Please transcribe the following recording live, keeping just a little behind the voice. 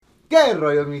¿Qué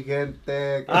rollo, mi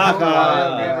gente?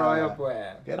 Ajá. ¿Qué rollo, pues?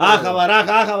 ¿Qué rollo?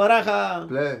 Aja, baraja.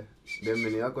 Plebe,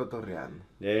 bienvenido a Cotorreando.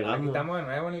 Ya Aquí llegamos. estamos de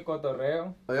nuevo en el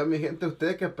cotorreo. Oigan, mi gente,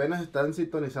 ustedes que apenas están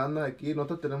sintonizando aquí,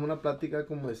 nosotros tenemos una plática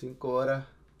como de 5 horas,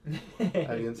 ahí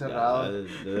Ya, encerrado.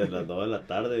 desde las 2 de la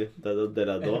tarde,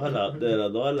 de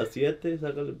las 2 a las 7,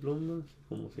 sácale plumas.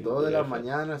 Como 2 de la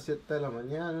mañana, 7 de la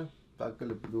mañana,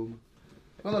 pácale pluma.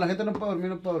 Cuando la gente no puede dormir,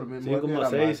 no puede dormir. 5 más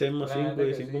 6, 6 más La 5 neta y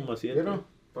que 5 sí. más 7. ¿Vieron?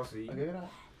 Pues sí. Hay que grabar.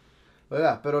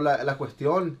 Oiga, pero la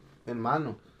cuestión,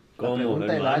 hermano, la ¿Cómo, pregunta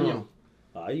del hermano? año.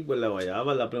 Ay, pues la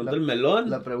guayaba, la pregunta del melón.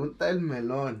 La pregunta del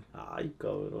melón. Ay,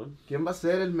 cabrón. ¿Quién va a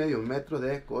ser el medio metro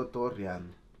de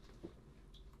Cotorreando?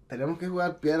 Tenemos que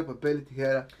jugar piedra, papel y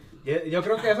tijera. Yo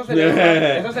creo que eso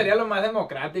sería lo más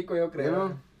democrático, yo creo.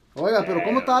 ¿Vieron? Oiga, pero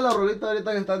 ¿cómo estaba la rolita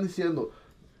ahorita que están diciendo?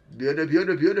 Viene.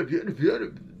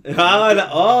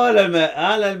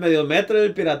 La del medio metro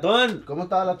del piratón. ¿Cómo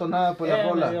estaba la tonada por la El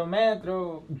rola? medio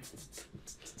metro.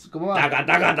 ¿Cómo va?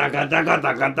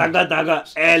 Taca.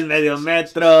 El medio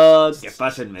metro. ¿Qué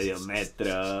pasa el medio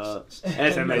metro?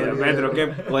 Ese medio metro que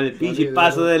con el pinche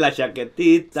paso de la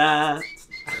chaquetita.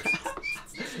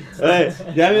 Oye,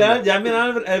 ¿ya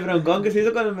miraron el broncón que se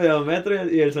hizo con el medio metro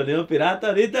y el sonido pirata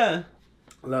ahorita?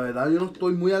 La verdad yo no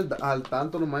estoy muy al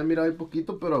tanto, nomás he mirado ahí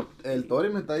poquito, pero el Tori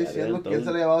me está diciendo el que él Tori.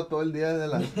 se le ha llevado todo el día desde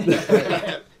las...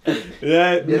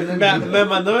 Me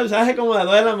mandó mensaje como a las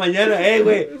 2 de la mañana.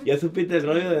 Güey, ya supiste el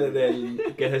rollo del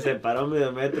que se separó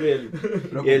medio metro y el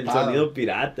Preocupado. sonido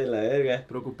pirata y la verga.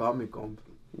 Preocupado mi compa.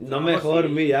 No me dejó sí.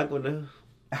 dormir ya con eso.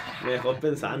 Me dejó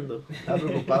pensando. ¿Está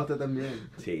preocupado usted también?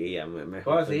 Sí, ya me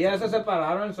dejó Pues sí, ya se pensando.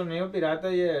 separaron el sonido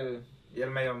pirata y el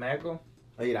medio meco.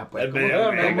 Mira, pues... El ¿cómo? medio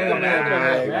el medio metro,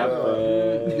 Ay,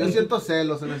 pues. Yo siento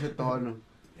celos en ese tono.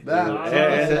 ¿Verdad? No,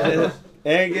 Siento celos.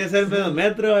 ¿Quiere ser medio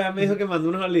metro? Ya me dijo que mandó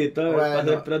unos solitos Bueno,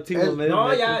 para el próximo él- medio No,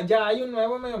 metro. ya hay un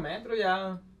nuevo medio metro,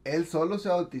 ya. Él solo se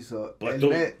bautizó. Pues El, tú.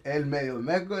 el medio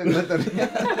meco de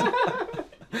Cotorreando.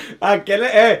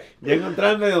 Ya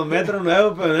encontré el medio metro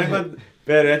nuevo, pero,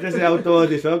 pero este se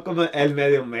autobautizó como el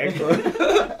medio meco.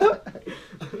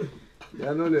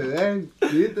 Ya no le den,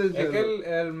 quítense. Es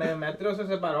que el medio metro se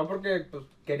separó porque pues,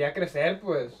 quería crecer,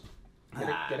 pues.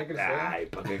 Quiere crecer. Ay,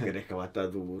 ¿para qué crees que va a estar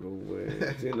duro, güey?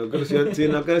 Si no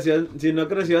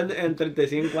creció en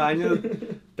 35 años,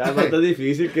 está más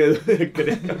difícil que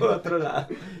crezca por otro lado.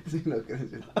 Sí, no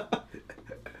crees.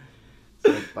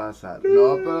 Se pasa.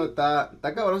 No, pero está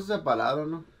cabrón se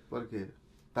separaron, ¿no? Porque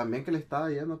también que le estaba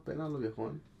yendo apenas a los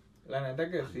viejones. La neta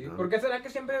que sí. no. ¿Por qué será que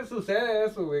siempre sucede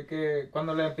eso, güey? Que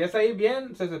cuando le empieza a ir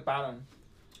bien, se separan.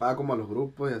 Ah, como a los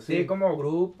grupos y así. Sí, como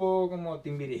grupo, como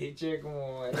Timbiriche,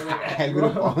 como... El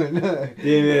grupo, ¿no?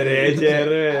 Sí, derecha,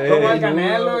 Como el RBD.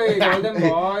 Canelo y Golden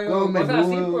Boy, Como o cosas así,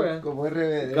 menudo, pues. como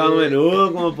RBD. Como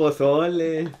menudo, como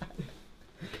pozole.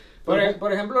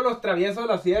 Por ejemplo, los Traviesos de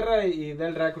la Sierra y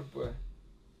Del Record, pues.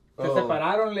 Se Oh.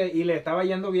 separaron y le estaba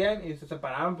yendo bien y se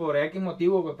separaron por X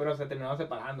motivo, pues, pero se terminaron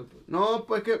separando, pues. No,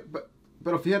 pues que...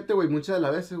 Pero fíjate, güey, muchas de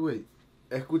las veces, güey,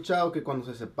 he escuchado que cuando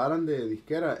se separan de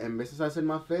disquera, en veces hacen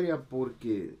más feria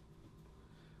porque...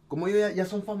 Como ellos ya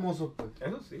son famosos, pues.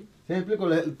 Eso sí. ¿Sí me explico?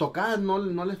 Tocadas no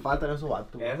les faltan a esos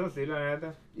vatos, güey. Eso sí, la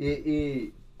neta.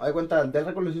 Y haz de cuenta, el Del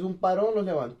Record les hizo un parón, los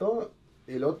levantó.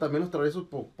 Y luego también los traviesos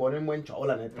pues, ponen buen show,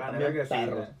 la neta. La También neta que sí.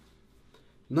 perros.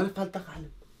 No les falta jale.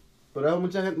 Pero eso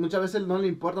muchas veces no le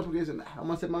importa porque dicen,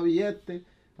 vamos a hacer más billetes,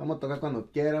 vamos a tocar cuando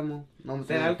quieramos. No vamos a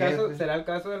 ¿Será tener el caso, jefe". será el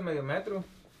caso del medio metro?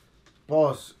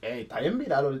 Pues, está bien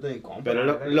viral ahorita de compa. Pero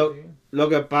La neta que sí. lo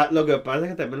que pasa es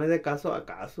que también hay de caso a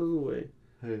casos, güey.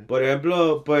 Sí. Por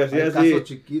ejemplo, pues Hay decir casos así,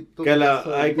 chiquitos. que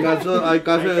casos hay casos de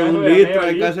casos un de litro, medio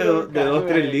hay casos litro, de casos 2,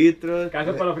 de- 3 litros,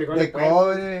 Caso para los frijoles. de pues.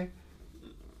 cobre.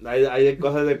 hay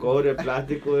cosas de cobre,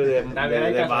 plástico, de También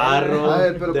hay de casos barro, A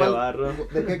ver, pero de ¿cuál- barro.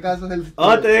 ¿de qué casos es el...?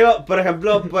 Oh, te digo, por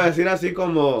ejemplo, puedes decir así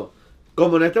como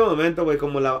en este momento, güey,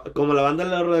 como la banda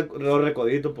de los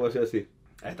Recoditos, puedo decir así.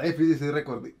 Está difícil, sí,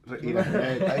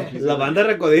 está difícil. La banda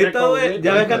Recoditos, güey,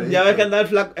 ya ves que Recoditos. anda el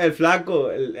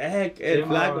flaco, el Sí,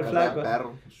 flaco, mamá,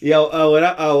 Perro. Y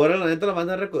ahora la neta la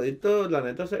banda Recoditos, la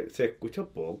neta se escucha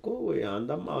poco, güey,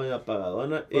 anda más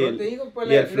apagadona. Por eso te digo, pues,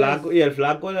 Y el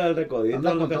flaco del Recodito,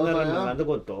 Anda lo con que todo anda para allá. remangando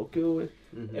con Tokio, güey.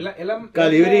 Es la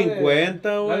Calibre es la de- 50,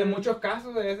 La de güey. muchos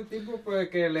casos de ese tipo, pues,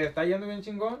 que le está yendo bien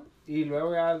chingón y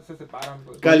luego ya se separan,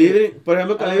 pues. Calibre, por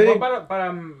ejemplo, A lo Calibre. mejor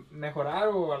para mejorar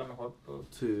o a lo mejor, pues.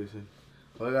 Sí, sí.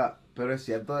 Oiga, pero es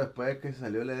cierto, después de que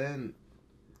salió el Eden,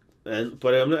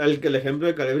 Por ejemplo, el ejemplo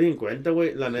de Calibre 50,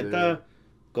 güey, la Sí. neta,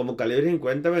 como Calibre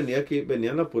 50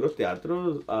 venían a puros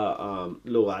teatros, a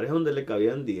lugares donde le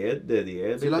cabían 10, de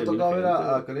 10, ¿sí le ha 20,000 tocado ver gente,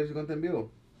 a güey. Calibre 50 en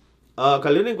vivo?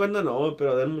 Calibre 50 no,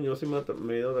 pero Edel Muñoz sí me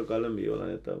ha ido a tocar en vivo, la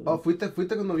neta. Güey. Oh, ¿fuiste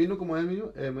cuando vino como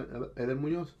Edel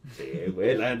Muñoz? Sí,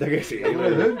 güey, la neta que sí,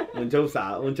 güey. Un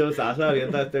showzazo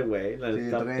avienta este güey, la Sí,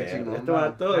 neta está bien perro. chingón, Este man.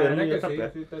 vato, La Edel verdad Muñoz que está sí,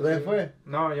 perro. sí, está ¿Dónde chido. fue?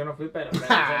 No, yo no fui, pero...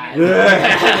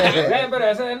 Pero pero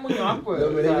ese es el Muñoz, pues.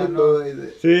 O sea,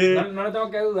 Sí. no le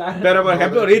tengo que dudar. Pero por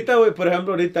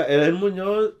ejemplo ahorita, Edel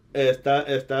Muñoz está,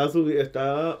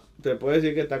 te puedo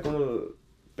decir que está como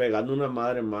pegando una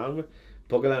madre más, güey.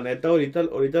 Porque la neta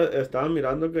ahorita estaban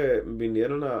mirando que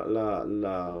vinieron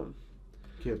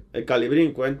 ¿Quién? el Calibre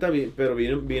 50, pero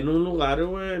vino un lugar,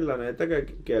 güey, la neta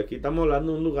que aquí estamos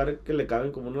hablando de un lugar que le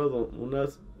caben como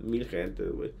unas 1000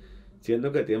 gentes, güey.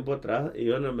 Siendo que tiempo atrás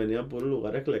venían por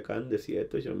lugares que le caen de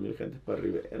 7, 8 mil gentes para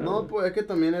arriba. No, güey. pues es que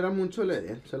también era mucho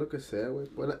sea lo que sea, güey.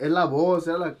 Pues, es la voz,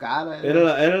 era la cara.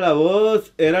 Era la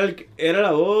voz, era el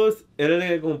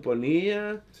que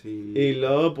componía. Sí. Y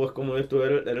luego, pues como esto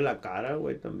era la cara,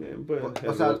 güey, también, pues, O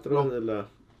el sea, rostro de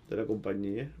la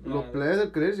compañía. Los plebes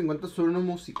del Calibre 50 son unos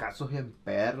musicazos bien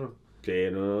perros. Sí,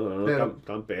 no, Pero-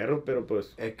 tan perros, pero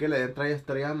pues... Es que el Edén trae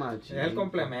estrella machín. Es el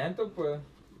complemento, pues.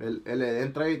 El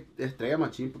Edén trae estrella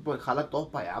machín, pues jala todos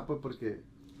para allá, pues, porque...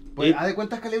 Pues, Y- haz de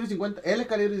cuenta es Calibre 50. Él es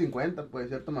Calibre 50, pues, de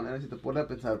cierta manera, si te pones a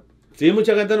pensar. Sí,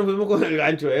 mucha gente nos fuimos con el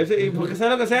gancho ese, y porque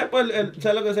sea lo que sea,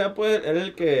 pues, era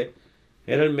el que...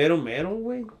 Era el mero,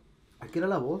 güey. Aquí era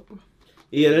la voz, pues.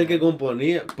 Y era el que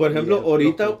componía. Por ejemplo, Y él lo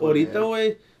ahorita, componía.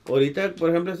 güey, por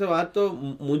ejemplo, ese vato,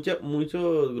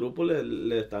 muchos grupos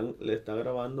le están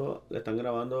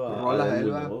grabando a Rolas Edel de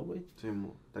él, va. Muñoz, güey. Sí,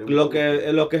 mo. Lo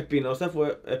que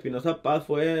Espinosa Paz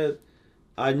fue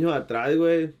años atrás,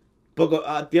 güey.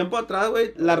 A tiempo atrás,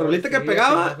 güey, la rolita que Sí,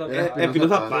 pegaba, Espinosa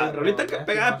Espinosa Paz. Paz. Rolita que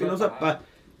pegaba Espinosa Espinosa Paz.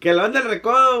 Que la banda del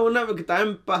recodo, una que estaba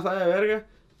en pasada de verga.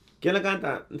 ¿Quién la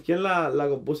canta? ¿Quién la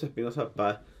compuso? Espinosa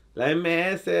Paz. La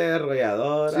MS,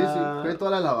 Arrolladora. Sí, sí, fue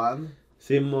toda la banda.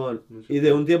 Simón. Mucho Y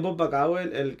de un tiempo para acá, güey,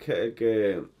 el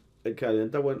que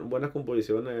alienta buenas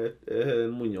composiciones es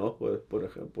Edel Muñoz, pues, por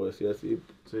ejemplo, decir así.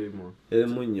 Sí, mo. Edel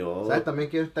Muñoz. ¿Sabes también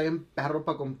quién está bien perro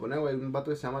para componer, güey? Un vato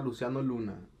que se llama Luciano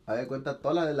Luna. Haz de cuenta,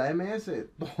 todas las de la MS,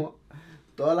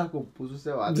 todas las compuso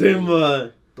ese vato.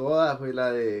 Simón. Todas, güey,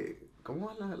 la de...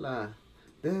 ¿Cómo es la?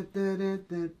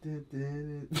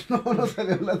 No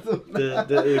salió la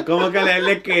zona. Como que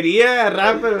le quería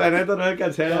agarrar, pero la neta no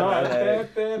alcancé a agarrar.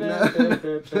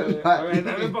 A ver,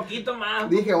 dame un poquito más.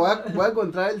 Dije, voy a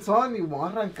encontrar el son y me voy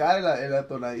a arrancar en la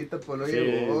tonadita, pues no Sí,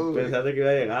 llegó, güey. pensaste que iba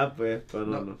a llegar, pues, pero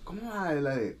no, No, no. ¿cómo va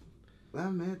la de? La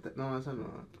meta. No, esa no.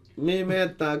 Mi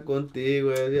meta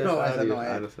contigo es No, viajar esa y- no es.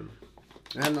 Ah, no, esa no.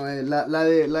 Ah, no, la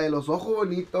de los ojos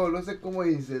bonitos, no sé cómo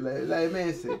dice, la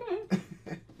MS.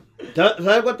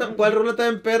 ¿Sabes cuál rola está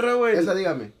en perra, güey? Esa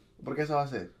dígame, ¿por qué esa va a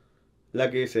ser?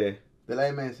 La que dice. De la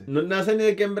MS. No sé ni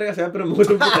de quién brega sea, pero me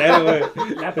gusta un putero, güey.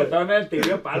 La totona del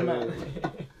Tibio Palma.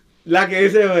 La que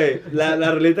dice, güey.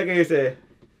 La rolita que dice.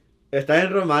 Está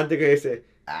en romántica y dice.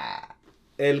 Ah,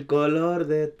 El color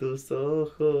de tus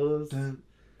ojos tan,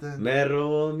 tan. me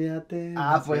robó mi atención.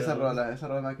 Ah, pues esa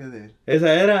rola que es de él.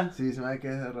 ¿Esa era? Sí, se me da que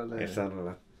es esa rola de él. Esa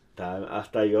rola.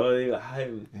 Hasta yo digo,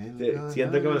 ay,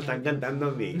 siento que me lo están cantando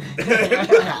a mí.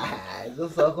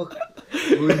 Esos ojos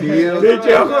hundidos. Sí,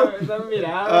 che, ojo.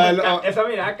 Esa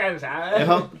mirada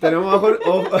cansada. Tenemos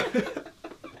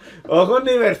ojos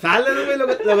universales, güey.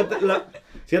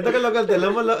 Siento que lo que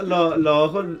tenemos los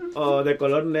ojos de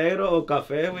color negro o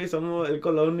café, güey, somos el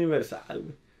color universal,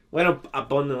 güey. Bueno, a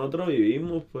donde nosotros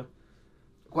vivimos, pues.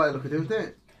 ¿Cuál de los que tiene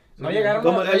usted? No llegaron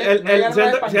Como no llegaron los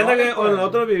siento que españoles, pues.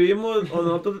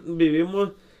 nosotros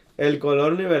vivimos el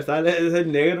color universal es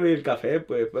el negro y el café,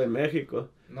 pues en México.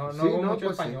 No Sí, hubo no, muchos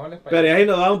pues sí. españoles. Pero ahí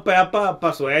nos da un pea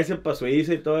para Suecia, para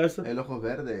Suiza y todo eso. El ojos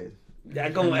verdes.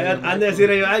 Ya como han de decir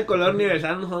ahí, el color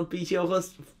universal no son pinches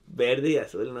ojos verdes y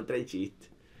azules, no trae chiste.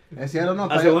 Es cierto, no.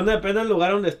 A segunda depende del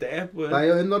lugar donde estés, pues. Para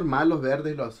ellos es normal los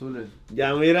verdes y los azules.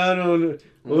 Ya miran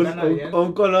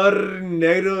un color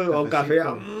negro o café.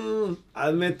 Cafecito.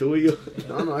 Hazme tuyo.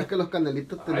 No, es que los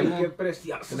canelitos Ay, tenemos qué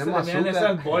precioso. tenemos Se le miran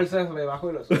azúcar. esas bolsas debajo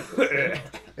de los ojos.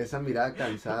 esa mirada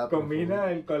cansada.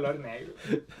 Combina el color negro.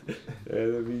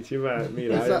 Pinche profunda.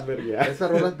 mira, Esa, verga. esa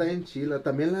rola está bien chila.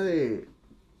 También la de...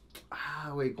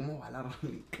 Ah, güey, ¿cómo va la rola?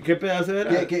 ¿Qué pedazo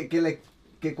era?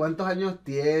 Que cuántos años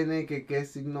tiene, que qué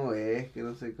signo es, que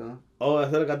no sé cómo. Oh,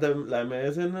 esa la canta la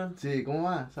MS, ¿no? Sí, ¿cómo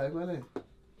va? ¿Sabes cuál es?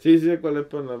 Sí, sé cuál es,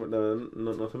 pero la verdad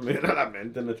no se me viene a la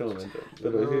mente en este momento.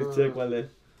 Pero sí sé cuál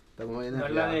es. Estamos bien No es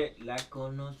enredados. la de la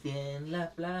conocí en la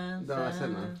plaza. No, esa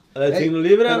no. ¿La del Ey, signo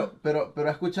Libra? Pero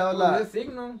ha escuchado ¿Cuál es el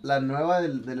signo? la nueva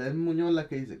del Edén Muñoz, la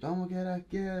que dice, ¿cómo quieras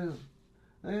quiero?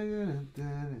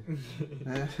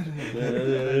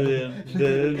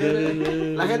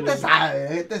 La gente sabe,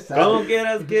 la gente sabe. Como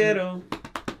quieras quiero,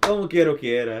 como quiero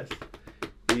quieras.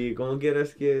 Y como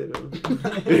quieras quiero.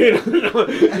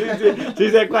 Sí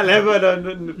sé cuál es,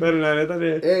 pero la neta no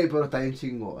es. Ey, pero está bien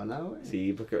chingona, güey.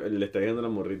 Sí, porque le está diciendo a la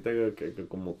morrita que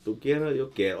como tú quieras, yo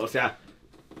quiero. O sea,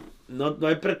 no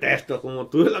hay pretexto. Como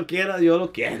tú lo quieras, yo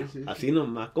lo quiero. Sí, sí, Así sí.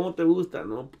 nomás. Como te gusta,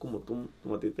 ¿no? Como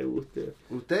a ti te guste.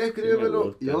 Usted me escríbelo,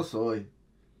 gusta. yo soy.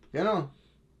 ¿Ya no?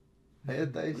 Ella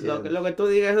está diciendo. Lo que tú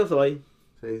digas, eso soy.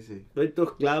 Sí, sí. Soy tu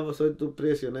esclavo, soy tu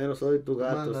prisionero, soy tu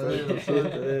gato, soy tu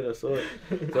mandadero, soy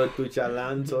tu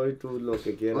chalán, soy tu lo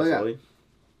que quieras, Oiga. soy.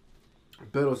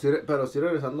 Pero sí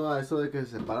regresando a eso de que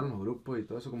se separan los grupos y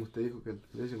todo eso, como usted dijo, que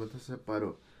el 50 se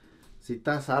separó. Sí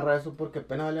está zarra eso porque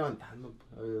apenas va levantando.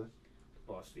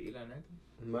 Pues sí, la neta.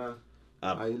 Va.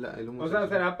 Ah, Ahí lo O sea,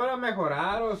 será para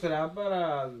mejorar o será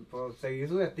para pues, seguir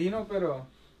su destino, pero...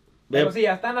 Ve- Pero si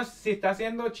ya están, si está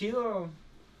haciendo chido.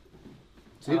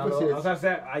 Sí, pues sí. O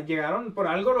sea, llegaron, por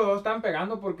algo los dos están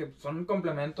pegando porque son un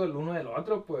complemento el uno del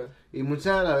otro, pues. Y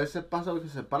muchas de las veces pasa que se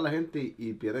separa la gente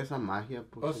y pierde esa magia.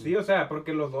 Pues sí, o sea,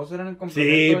 porque los dos eran el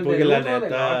complemento Sí, el porque del la uno del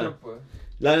neta- otro, pues.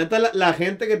 La neta, la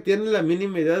gente que tiene la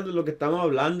mínima idea de lo que estamos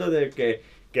hablando, de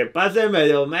que pase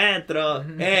medio metro,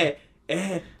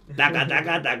 taca,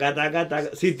 taca, taca, taca,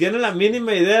 taca. Si tiene la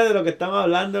mínima idea de lo que estamos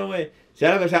hablando, güey,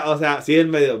 sea lo que sea, o sea, sí el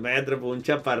medio metro, pues un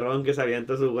chaparrón que se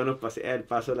avienta sus buenos paseos, el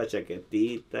paso de la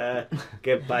chaquetita,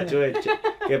 que pacho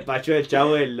del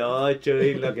chavo del 8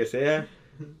 y lo que sea.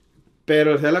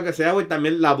 Pero sea lo que sea, güey,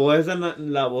 también la voz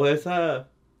esa,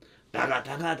 taca,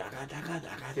 taca, taca, taca,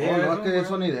 taca, Sí, No, no, eso, es que güey. es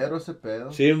sonidero ese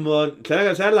pedo. Simón, sea lo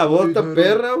que sea, la voz está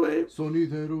Sonidero. perra, güey.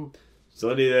 Sonidero.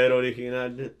 Sonidero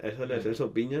original, eso le hace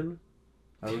Sopiña, ¿no?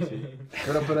 Algo así.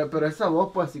 Pero esa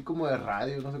voz, pues así como de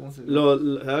radio, no sé cómo se dice.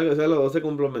 ¿Sabes que sea? Los dos se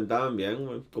complementaban bien,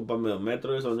 güey. Con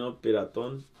Medometro y sonido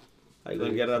piratón. Hay Sí,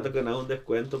 cualquier sí. rato que no haga un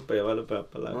descuento para llevarlo para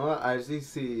la. No, a ver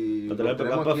si Lo tenemos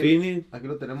tenemos para aquí, Fini. aquí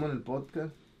lo tenemos en el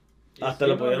podcast. Hasta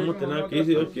Sí, lo no, podríamos como tener otra aquí si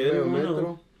Dios cosa. quiere, Medio bueno.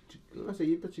 metro, una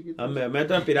sellita chiquita. Ah,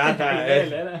 Medometro es pirata.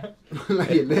 La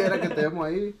hielera que tenemos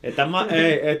ahí. Estamos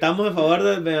a favor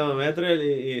del Medometro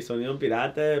y sonido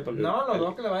pirata. No, los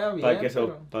dos que le vaya bien. Para que,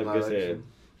 pero... para A que ver,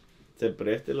 se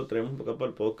preste, lo traemos por acá para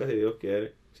el podcast si Dios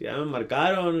quiere. Si ya me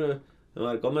marcaron, me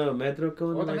marcó Medometro. ¿Qué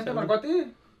onda, ¿O también te paisano? marcó a ti?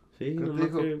 Sí, ¿Qué te nomás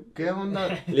dijo? que... ¿Qué onda?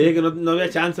 Le dije que no había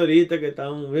chance ahorita, que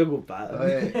estábamos muy ocupados.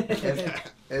 Oye,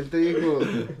 él te dijo,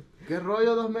 ¿qué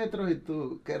rollo 2 metros? Y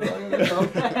tú, ¿qué rollo de 2?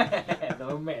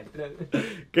 2 metros.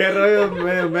 ¿Qué rollo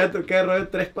medio metro? ¿Qué rollo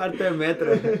 3/4 de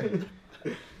metro?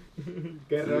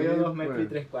 Qué Sí, rollo 2 metros y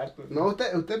pues. 3/4. No,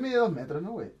 usted mide 2 metros,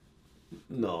 ¿no, güey?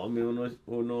 No, mi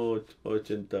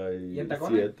 1,87, ¿Y en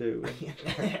tacones? güey.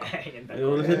 Mi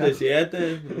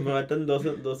 1,77, me faltan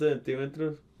 12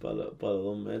 centímetros para los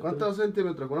 2 metros. ¿Cuántos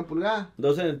centímetros? ¿Con una pulgada?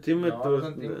 12 No,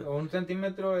 centímetros. un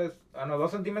centímetro es... Ah, no,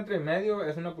 2 centímetros y medio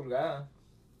es una pulgada.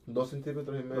 2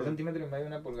 centímetros y 2 medio. centímetros y medio es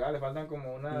una pulgada. Le faltan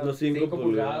como unas Unos 5 5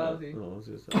 pulgadas, sí. No,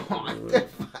 sí, Te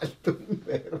falta un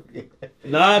vergo.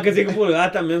 no, que 5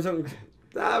 pulgadas también son.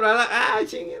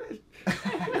 Chingueras.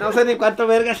 No sé ni cuánto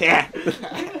verga sea.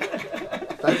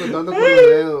 Estás contando con los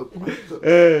dedos.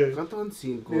 ¿Cuántos son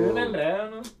 5? Es un enredo,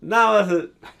 ¿no? No,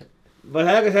 pues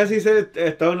a lo que sea, sí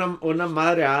está una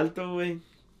madre alto, güey.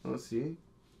 No, sí.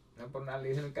 No por nada le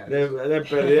dicen el carro.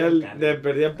 De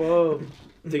perdida puedo.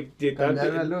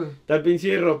 Cambiar la luz. Está el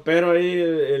pinche ropero ahí,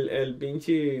 el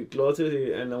pinche closet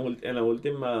y en la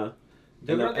última.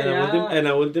 Yo En la, creo que en la ya- última, en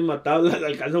la última tabla le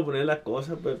alcanzo a poner las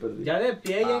cosas, pues perdí. Ya de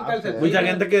pie y en Ah, calcetines. Mucha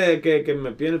gente que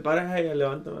me pide el pareja y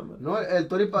levanta la mano. No, el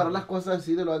Tori para las cosas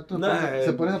así de lo alto No,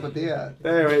 se pone zapatillas.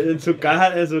 Güey, en su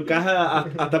caja,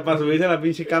 hasta para subirse a la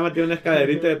pinche cama tiene una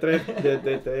escalerita de tres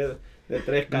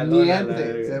escalones. a la Miente,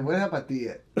 verga. se pone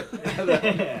zapatillas.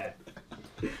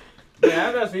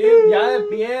 Ya, pero así, ya de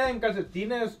pie en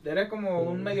calcetines, era como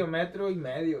un medio metro y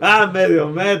medio. Ah, medio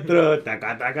metro.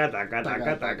 Taca, taca, taca,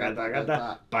 taca, taca, taca,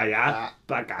 taca. Pa' allá,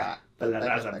 pa' acá. Pa' la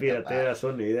raza piratera,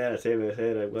 sonidera,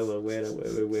 cervecera, huevo, güera,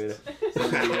 huevo, güera.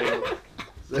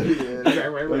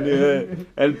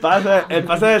 El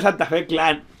paso de Santa Fe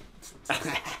Clan.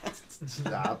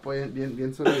 Ah, pues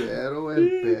bien sonidero, güey,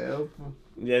 el pedo, pues.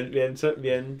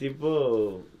 Bien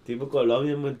tipo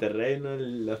Colombia en Monterrey, ¿no?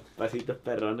 Los pasitos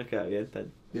perrones que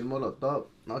avientan. Bien molotov.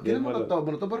 No, ¿quién es Bien molotov?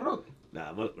 Molotov es rock.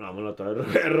 Vámonos todo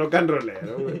es rock and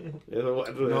rollero, güey. Eso,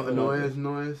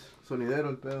 No es sonidero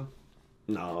el pedo.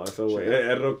 No, eso, güey,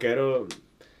 es rockero.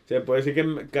 Se puede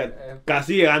decir que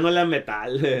casi llegándole a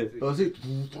metal. Todo así.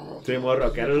 Sí,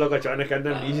 rockeros locochones que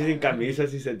andan bici sin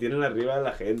camisas y se tiran arriba de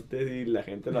la gente y la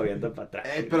gente lo avienta para atrás.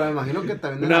 Pero me imagino que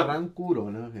también Una- agarran curo,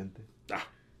 ¿no, gente? Ah,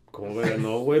 ¿Cómo que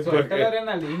no, güey? Suelta la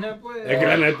adrenalina, pues. Es que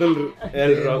la neta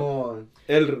el rock.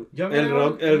 Yo El miré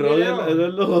rock un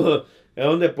video. es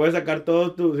donde puedes sacar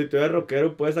todo tu. Si tú eres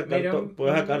rockero, puedes sacar, Miré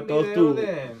puedes un sacar todas video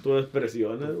de- tus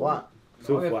expresiones. Guau.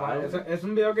 Su No, fuá, es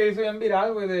un video que hizo bien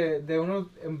viral, güey, de unos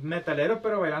metaleros,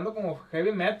 pero bailando como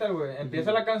heavy metal, güey.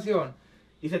 Empieza la canción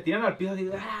y se tiran al piso así,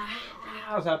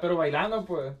 o sea, pero bailando,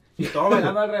 pues. Y todos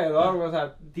bailando alrededor, güey, o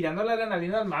sea, tirando la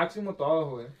adrenalina al máximo todos,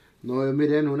 güey. No, yo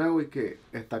miré en una, güey, que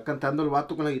está cantando el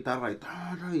vato con la guitarra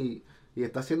y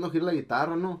está haciendo girar la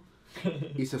guitarra, ¿no?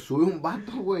 Y se sube un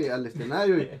vato, güey, al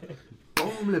escenario y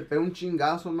 ¡pum! Le pega un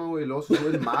chingazo, ¿no, güey? Luego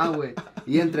sube más, güey.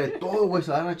 Y entre todos, güey,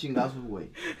 se dan a chingazos, güey.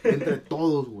 Entre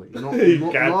todos, güey. No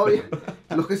había...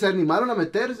 Los que se animaron a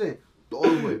meterse,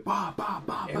 todos, güey. Pa.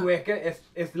 Güey, es que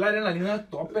es la adrenalina al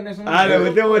tope en ese Ah, le momento,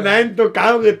 último pues. nadie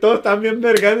tocado, que todos están bien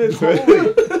vergas en el No, suelo.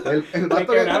 güey. El Hay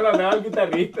vato que que... darlo al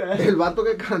guitarrista. El vato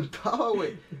que cantaba,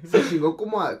 güey, se chingó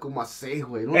como a 6,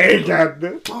 güey. ¿No? ¡Ey, gato!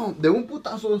 ¡Pum! De un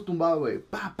putazo los tumbaba, güey.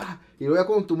 Pa. Y luego ya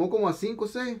cuando tumbó como a 5 o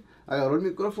 6, agarró el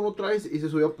micrófono otra vez y se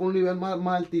subió por un nivel más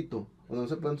altito, donde no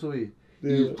se pueden subir.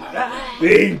 Y...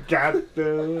 ¡Ey, gato!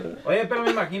 Oye, pero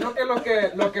me imagino que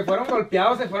los que fueron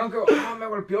golpeados se fueron que, me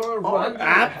golpeó el Juan.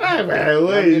 ¡Ah, Bien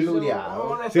güey!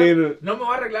 lureado. Sí, no me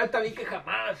voy a arreglar el tabique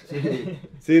jamás.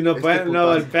 Sí, no Este pueden, no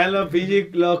putazo. golpean los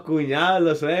pinches, los cuñados,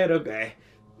 los suegros, ¿qué?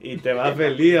 Y te vas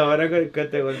feliz ahora que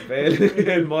te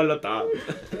golpee el molotov.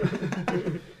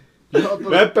 No,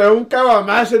 Me pegó un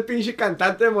cabamazo el pinche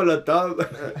cantante de molotov.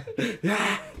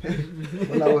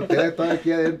 con la botella toda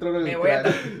aquí adentro. En el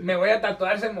cráneo. Me voy a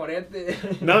tatuar ese morete.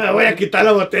 No me voy a quitar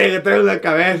la botella que traigo en la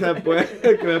cabeza, pues.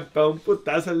 Que me pegó un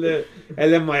putazo el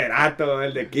de Moderato,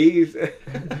 el de Kiss.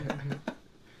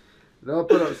 No,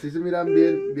 pero sí se miran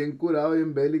bien curado,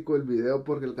 bien bélico el video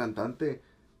porque el cantante,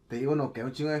 te digo, no, que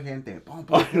un chingo de gente. Pum.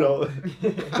 Oh, no.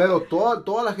 Pero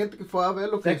toda la gente que fue a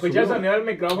verlo. Se escucha el sonido del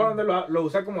micrófono donde lo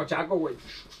usa como chaco, güey.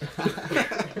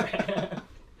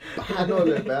 No,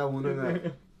 le pega uno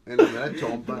en la mera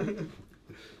chompa.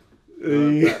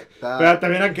 Sí. Pero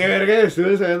también a qué verga de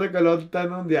sube sabiendo que el otro está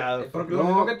inundado. Porque No. lo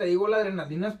mismo que te digo, la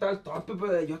adrenalina está al tope,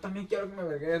 pero yo también quiero que me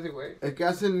vergue ese, güey. Es que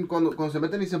hacen cuando se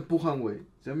meten y se empujan, güey.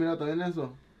 ¿Se han mirado también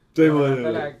eso? Sí,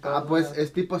 Pues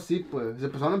es tipo así, pues. Se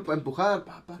empezaron a empujar,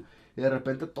 y de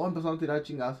repente todos empezaron a tirar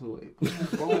chingazos, güey.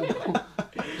 Pum.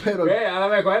 Pero, Güey, a lo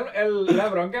mejor la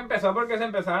bronca empezó porque se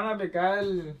empezaron a picar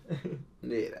el...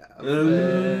 mira,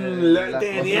 la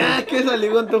Tenías que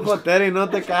salir con tu jotera y no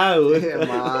te cago, güey. cosa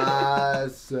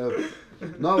más.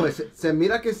 No, güey, se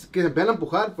mira que se empiezan a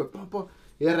empujar, pues,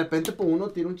 y de repente, pues, uno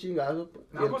tira un chingazo, pues,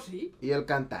 No, pues sí. y el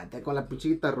cantante con la pinche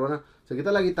guitarrona, se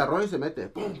quita la guitarrona y se mete,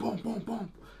 pum.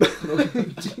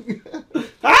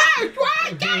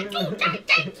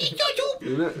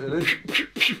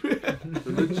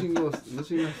 Unos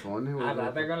chingazones, güey.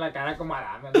 Arrate con la cara como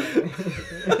Adame.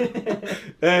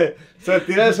 Se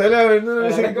tira al suelo a ver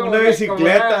una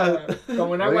bicicleta.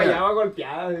 Como una Oiga. guayaba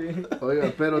golpeada. ¿Sí?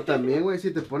 Oiga, pero también, güey,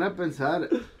 si te pones a pensar,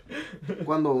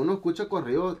 cuando uno escucha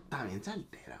corrido, también se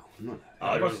altera uno.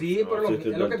 Pues sí, pero sí,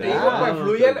 es lo que te digo, Ah,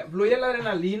 pues fluye la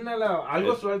adrenalina,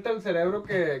 algo suelta el cerebro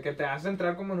que te hace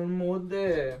entrar como en un mood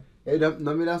de...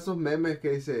 No miras esos memes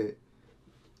que dice,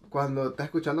 cuando estás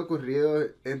escuchando corrido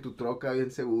en tu troca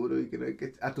bien seguro y que no hay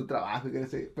que a tu trabajo, y que no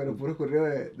sé, pero puro corrido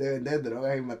de vender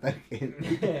drogas y matar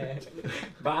gente.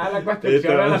 Va a la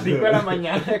construcción a las 5 de la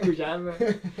mañana escuchando.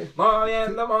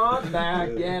 Moviendo mota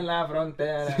aquí en la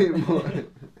frontera. Sí,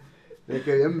 de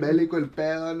que bien bélico el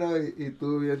pedo, ¿no? Y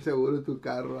tú bien seguro en tu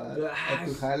carro a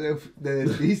tu jale de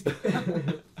dentista.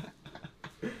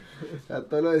 A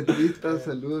todos los dentistas,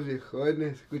 saludos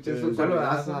viejones. Escuchen esos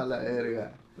saludazos a la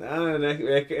verga. No,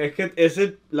 es que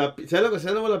ese, ¿sabes lo que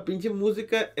sea? La pinche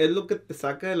música es lo que te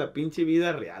saca de la pinche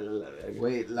vida real, a la verga.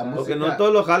 Güey, la Porque música. no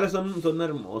todos los jales son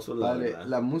hermosos, la Vale, verdad.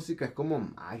 la música es como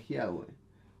magia, güey.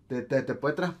 Te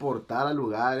puede transportar a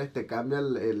lugares, te cambia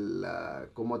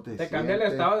cómo te Te cambia el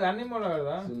sientes. estado de ánimo, la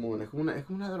verdad. Simón, es como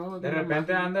una droga. De como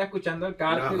repente magia. andas escuchando el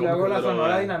carro No, y como luego que la droga.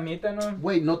 sonora dinamita, ¿no?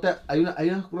 Güey, hay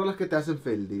unas rolas que te hacen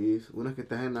feliz, unas que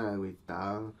te hacen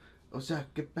agüitado. O sea,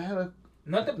 qué pedo.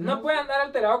 No puedes andar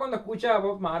alterado cuando escuchas a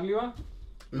Bob Marley, ¿va?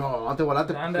 No, te volas,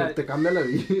 Anda. te cambia la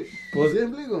vida. Pues, ¿Sí me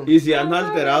explico? Y si andas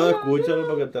alterado, escúchalo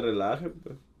para que te relajes,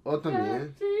 pues. O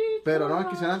también. Pero no es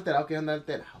que sean alterados, que andar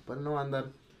alterados, pero no andar.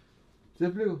 ¿Sí me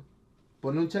explico?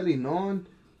 Pone un chalinón,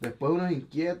 después unos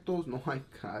inquietos, no hay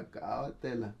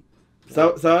cábatela.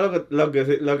 ¿Sabes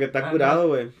lo que está curado,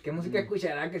 güey? ¿Qué música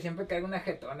escuchará que siempre carga una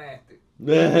jetona este?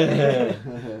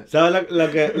 ¿Sabes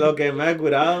lo que me ha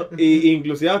curado? Y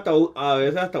inclusive a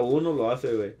veces hasta uno lo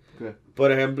hace, güey. ¿Qué?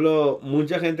 Por ejemplo,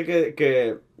 mucha gente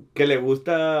que le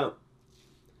gusta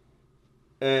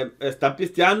está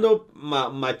pisteando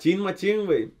machín,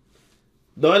 güey.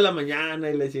 2 de la mañana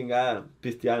y la chingada,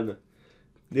 pisteando.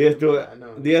 Dices tú,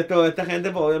 esta gente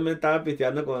pues, obviamente estaba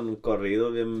pisteando con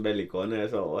corridos bien belicones a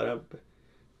esa hora.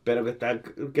 Pero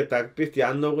que está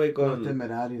pisteando, güey, Con los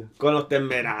temerarios. con los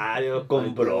temerarios, con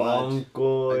Ahí te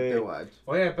Bronco, Ahí te güey. guacho.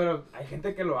 Oye, pero hay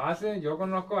gente que lo hace. Yo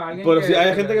conozco a alguien Pero sí,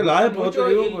 hay gente que lo hace, gusta por eso mucho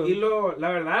te digo, y, pues. la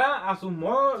verdad, a su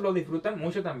modo, lo disfrutan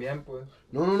mucho también, pues.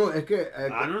 No, es que,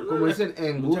 No, como es- dicen,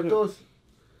 en mucha-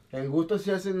 gustos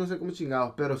sí hacen no sé cómo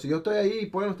chingados, pero si yo estoy ahí y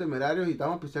ponen los temerarios y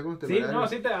estamos a pistear con los Sí, temerarios. no,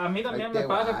 sí, a mí también Ahí me te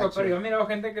pasa, pues, guacho. pero yo he mirado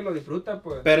gente que lo disfruta,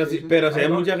 pues. Pero Sí, sí, sí. pero sí hay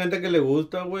Ahí va. mucha gente que le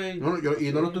gusta, güey. No, y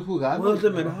no lo estoy jugando. Buenos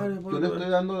temerarios, Yo buenos le estoy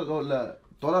dando toda la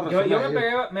Yo razón a me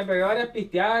ellos. pegué varias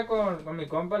pisteadas con mi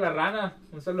compa La Rana.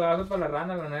 Un saludazo para La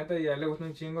Rana, la neta, y a él le gusta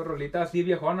un chingo rolitas así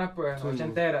viejonas, pues, Sí,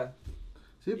 ochenteras.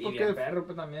 Sí, Y bien porque perro,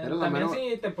 pues también. eres la También mera-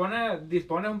 si te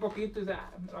dispones un poquito y dices,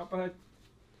 me va a pasar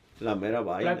La mera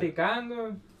vaina.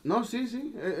 platicando. no, sí,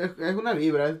 es una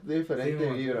vibra, es diferente Sí,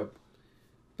 man. vibra.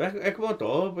 Pues es como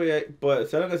todo, pues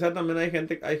sea lo que sea, también hay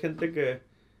gente que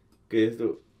dices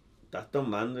tú, estás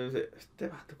tomando y dices, este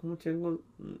vato como chingo,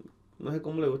 no sé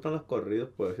cómo le gustan los corridos,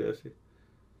 puede ser así.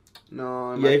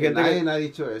 No, Y hay gente nadie que- ha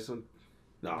dicho eso.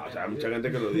 No, o sea, hay mucha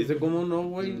gente que lo dice, ¿cómo no,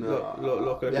 güey? No,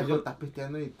 Los que viejo, escuchan- estás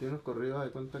pisteando y tienes corrido de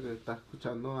cuenta que estás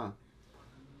escuchando a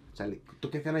Chali. ¿Tú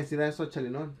qué quieres decir a eso,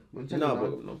 Chalinón? Un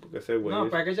Chalinón. no, porque ese güey. No,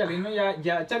 pues es que Chalino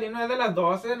ya Chalino es de las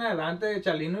 12 en adelante,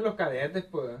 Chalino y los cadetes,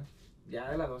 pues. Ya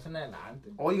de las 12 en adelante.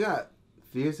 Oiga,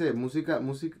 fíjese, música,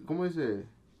 ¿cómo dice?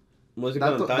 Música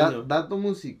de Dato, antaño. dato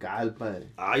musical, padre.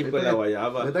 Ay, Ahorita pues la que-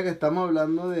 guayaba. Ahorita que estamos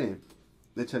hablando de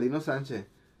Chalino Sánchez,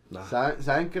 Nah.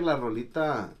 ¿saben que la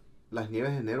rolita Las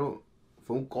Nieves de Enero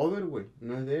fue un cover, güey?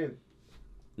 No es de él.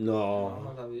 No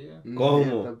No, sabía. ¿Cómo?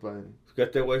 Neta, padre. que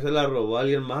este güey se la robó a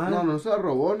alguien más. No se la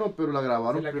robó, no, pero la Se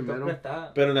grabaron la quitó primero.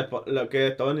 prestada. Pero la que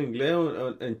estaba en inglés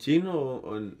o en chino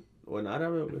o en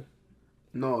árabe, güey.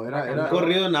 No, era Un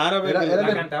corrido en árabe. Era, que- era, La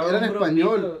en, cantaba era en un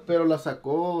español, grupito. pero la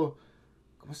sacó.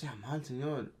 ¿Cómo se llama el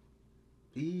señor?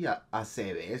 Y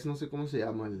Aceves, no sé cómo se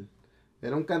llama.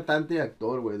 Era un cantante y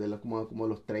actor, güey, como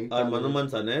los 30. Armando años.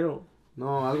 Manzanero.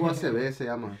 No, algo Aceves se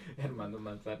llama. Hermano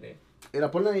Manzanero.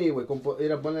 Mira, ponle ahí, güey.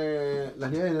 Ponle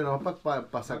Las Nieves de Enero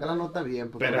para sacar la nota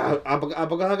bien. porque- Pero ¿a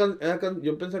poco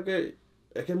yo pensé que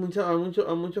es que hay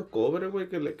muchos covers, güey,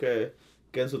 que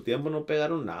en su tiempo no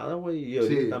pegaron nada, güey, y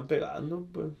ahorita Sí. están pegando,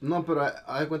 pues. No, pero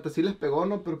haz de cuenta, sí les pegó,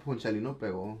 no, pero Ponchalino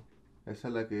pegó. Esa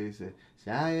es la que dice.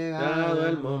 Se ha Llegado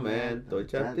el momento,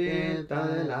 chatita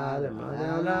de la de más de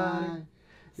hablar,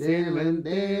 sin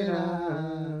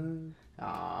mentira.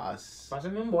 Ah,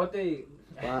 Pásenme un bote y.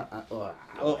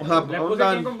 O sea, Le puse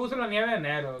quién compuso La Nieve de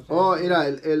Enero. o sea. Oh, mira,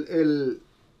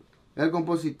 el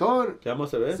compositor ¿Qué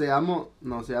vamos a ver? se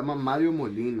llama Mario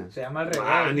Molina. Se llama al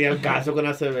revés. Ni al caso con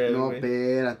ACB, No, güey.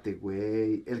 espérate,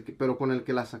 güey. Pero con el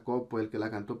que la sacó, pues, el que la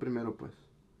cantó primero, pues.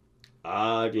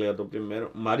 Ah, que le cantó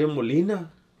primero. Mario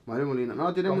Molina. Mario Molina.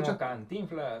 No, tiene Como muchas.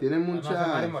 Cantinflas. tiene Ah, no, muchas- ese es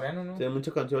Mario Moreno, ¿no? Tiene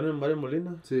muchas canciones Mario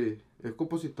Molina. Sí, es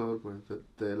compositor, pues,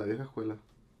 de la vieja escuela.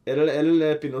 Era el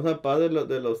Espinosa Paz de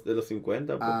los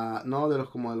 50, pues. Ah, no,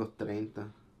 como de los 30.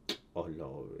 Oh, la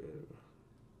verga.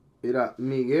 Mira,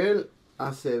 Miguel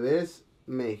Aceves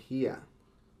Mejía.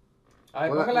 A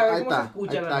ver, Hola, cógela a ver ahí cómo se está,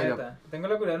 escucha, ahí la está, neta. Tengo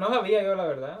la curiosidad. No sabía yo, la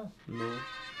verdad. No.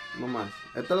 No más.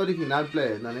 Esta es la original,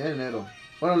 play, la nieve de enero.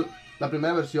 Bueno, la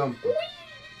primera versión. Pues.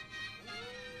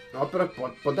 No, pero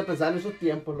ponte a pensar en esos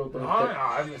tiempos, loco. No,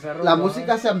 ese La rollo,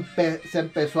 música se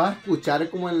empezó a escuchar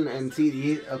como en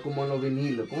CD, como en los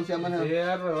vinilos. ¿Cómo se llama? Sí,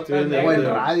 era rollo Sí, tan en negro. O en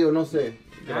negro. radio, no sé.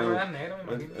 Ah, no era negro,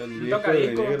 me El imagino. Un disco de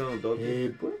tocadiscos. negro, nosotros.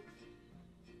 Pues.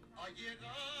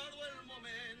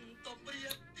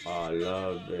 A la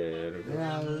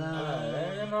verga. A la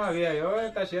verga, no había yo,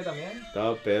 esta chida también.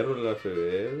 Estaba perro la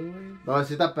CB, güey. No,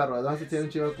 sí está perro. No, sí tiene un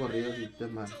chivo de corridos y te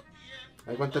mal.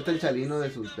 Ahí contaste el Chalino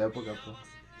de su época,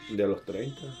 pues. De los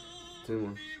 30. Sí,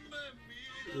 man.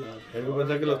 Es que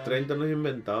pensar que los 30 nos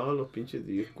inventaban los pinches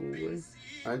discos, güey.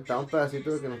 Ahí está un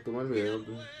pedacito de que nos toma el video,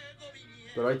 pues.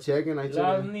 Pero hay chequen, hay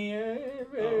Las chequen. nieves.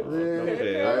 No, A ver,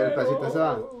 el pedacito ese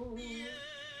va.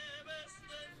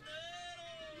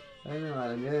 Ay, no,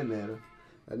 la nieve de enero.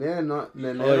 La nieve de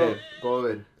enero, Oye.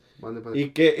 cover. Mande para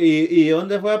 ¿Y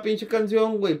dónde fue la pinche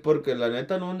canción, güey? Porque la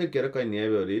neta no donde quiera que hay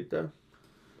nieve ahorita.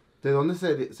 ¿De dónde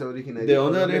se originaría? ¿De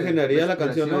dónde ¿Dónde originaría la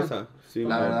inspiración? canción esa? Sí, La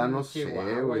man. verdad no sé,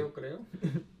 Chihuahua, güey. yo creo.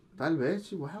 Tal vez,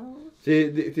 Chihuahua. Sí,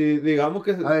 digamos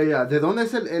que... A ver, ya, ¿de dónde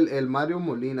es el Mario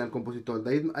Molina, el compositor?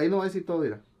 De ahí no va a decir todo,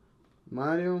 mira.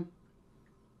 Mario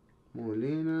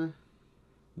Molina.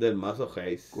 Del Mazo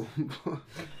Hayes.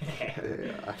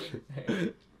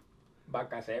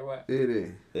 Bacasegua.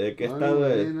 Mire. ¿De qué Mario estado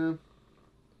es? Molina.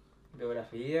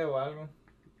 Biografía o algo.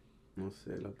 No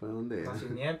sé, la para dónde es.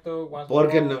 Nacimiento,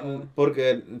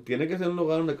 Porque tiene que ser un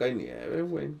lugar donde cae nieve,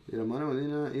 güey. Mi hermano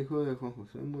Molina, hijo de Juan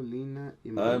José Molina y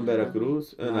En Molina,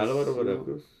 Veracruz, en nació- Álvaro,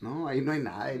 Veracruz. No, ahí no hay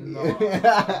nada de No, nieve.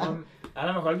 a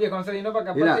lo mejor el viejón se vino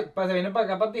para acá, Mira. se vino para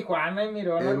acá, para Tijuana y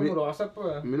miró la El vi- rumorosa,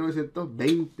 pues.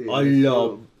 1920.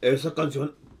 ¡Hala! Esa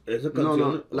canción.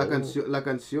 No, la oh.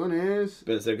 canción es...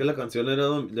 Pensé que la canción era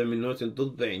de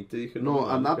 1920. Dije, No, mames,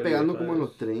 andaba qué pegando vieja como en es.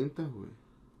 los 30, güey.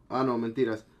 Ah, no,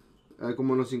 mentiras.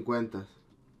 Como en los 50.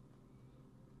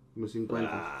 Los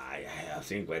 50. Ay,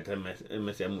 50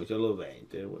 me hacía mucho los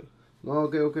 20, güey. No,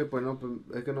 ok, pues no, pues,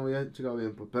 es que no había checado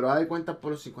bien. Pues. Pero hay cuenta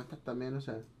por los 50 también, o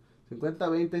sea. 50,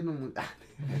 20 es no muy...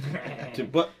 Sí,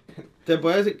 ¿te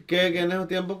puedes decir que en esos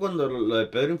tiempos cuando lo de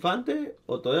Pedro Infante,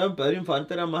 o todavía Pedro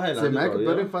Infante era más adelante? Se me da que todavía?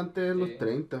 Pedro Infante es los Sí.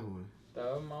 30, güey.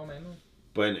 Estaba más o menos.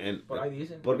 Pues Por ahí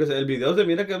dicen. porque el video se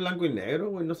mira que es blanco y negro,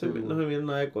 güey. No se, Sí, no se mira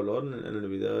nada de color en el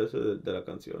video ese de la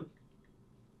canción.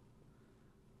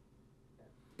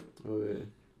 A ver.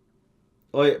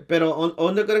 Oye, pero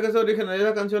 ¿dónde crees que se originaría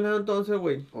la canción entonces,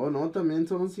 güey? Oh, no, también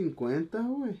son 50,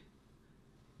 güey.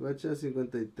 Guacha,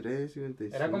 53,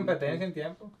 55. Era competencia en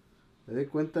tiempo. Te das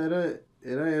cuenta,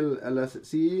 era el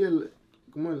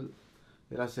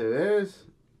Aceves,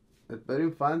 el Pedro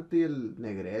Infante y el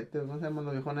Negrete, ¿cómo se llaman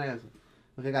los viejones esos?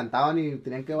 Los que cantaban y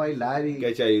tenían que bailar y...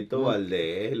 Que Chayito No.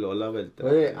 Valdés, Lola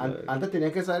Beltrán. Oye, antes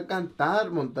tenían que saber cantar,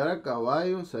 montar a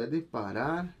caballo, saber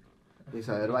disparar y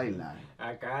saber bailar.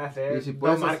 Acá hacer Y si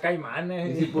puedes domar hacer-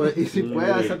 caimanes. Y si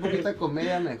puedes hacer poquita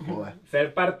comedia, mejor.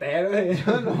 Ser partero.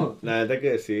 Yo no. La neta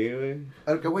que sí, güey.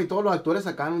 Porque, güey, todos los actores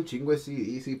sacaban un chingo de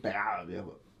CDs y pegados,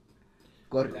 viejo.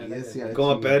 Corrías y a la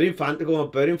Como chingada.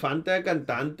 Pedro Infante era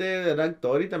cantante, era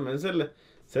actor y también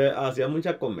se hacía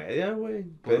mucha comedia, güey.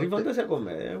 Pedro Ponte- Infante hacía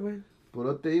comedia, güey.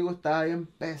 Puro te digo, estaba bien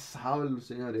pesado el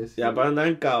señor ese. Ya para andar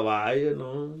en caballo,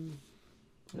 ¿no?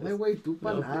 Ay, güey, tú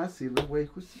para No, nada sirves, güey.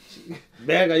 Hijo de su chinga.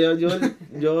 Venga, yo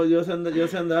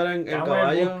sé andar en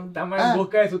caballo. Estamos Ah, en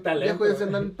busca de su talento. Viejo, ya se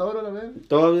andan en toro, la verdad.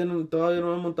 Todavía no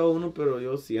me he montado uno, pero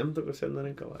yo siento que sé andar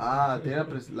en caballo. Ah, tiene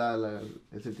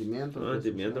el sentimiento. No, pues,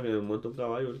 sentimiento que me monto un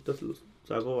caballo, ahorita se los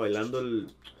saco bailando el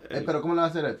Pero ¿cómo lo va a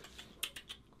hacer él?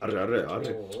 arre.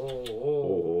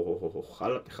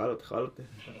 Jálate.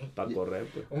 Para correr,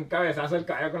 pues. Un cabezazo al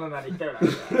caballo con la nariz quebrada.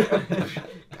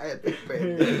 Cállate,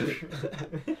 pendejo.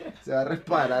 Se va a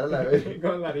reparar a la vez.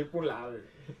 Con la nariz pulada.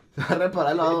 Se va a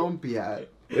reparar, lo va a dompear.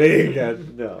 Venga,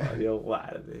 no, Dios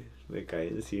guarde. Me cae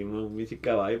encima un bici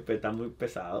caballo, está muy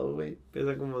pesado, güey.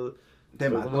 Pesa como. Te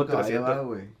son mata como un caballo, 300. va,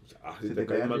 güey. Si Si te te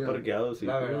caes cae mal arriba. parqueado, sí.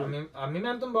 La güey. verdad, a mí me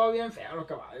han tumbado bien feo los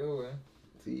caballos, güey.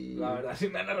 Sí. La verdad, sí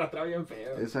me han arrastrado bien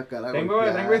feo. Esa cara Tengo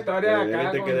golpeada. historia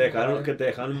acá. Que te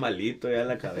dejaron malito ya en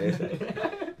la cabeza.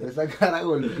 Esa cara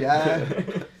golpeada.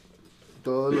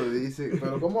 Todo lo dice.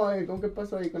 Pero ¿cómo qué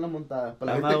pasó ahí con la montada?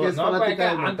 Para la La gente que es No, pues es que fanática de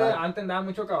antes, montar. antes andaba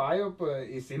mucho caballo, pues,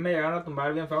 y sí me llegaron a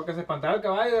tumbar bien feo, que se espantaba el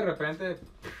caballo y de repente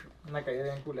una caída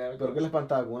bien culera. ¿Pero qué le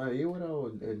espantaba? ¿Con una víbora o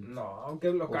el...? No,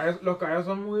 que los caballos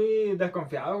son muy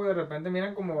desconfiados, güey, de repente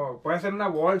miran como, puede ser una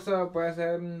bolsa, puede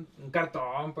ser un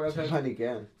cartón, puede Se ser...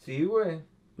 paniquean. Sí, güey,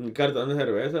 Un cartón de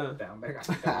cerveza. te dan verga.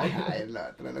 Ay, el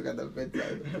otro, lo que anda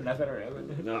pensando. Una cerveza.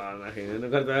 No, imagínate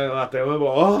un cartón de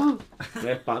basteo,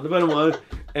 me espanto, pero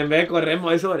en vez de correr me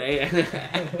voy sobre ella.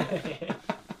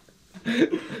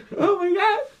 Oh my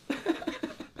god.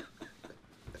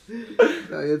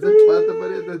 No, y ese espanto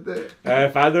pariente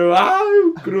Espanto,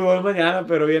 ay, crudo mañana,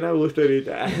 pero bien a gusto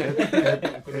ahorita.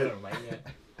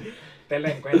 Te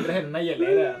la encuentras en una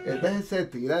hielera. Este se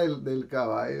tira del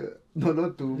caballo. No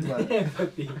lo tumba.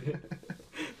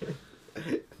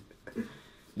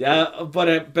 Ya,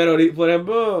 pero por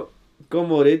ejemplo,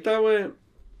 como ahorita, güey,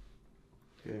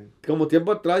 ¿Qué? como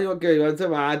tiempo atrás, yo que Iván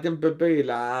Sebastián, Pepe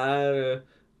Aguilar,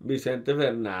 Vicente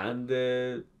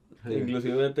Fernández, Sí.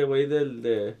 inclusive este güey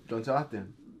de John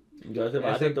Sebastián. Joan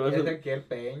Sebastián, todo eso. Ezequiel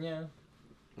Peña.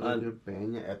 Ah. Ángel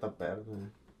Peña, esta perra.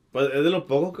 Pues es de los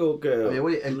pocos que Oye,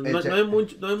 güey, el no, Che-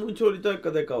 no hay mucho ahorita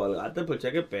de cabalgata, pues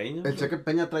Cheque Peña. El Cheque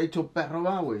Peña trae hecho perro,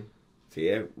 va, güey. Sí,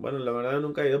 bueno, la verdad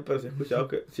nunca he ido, pero sí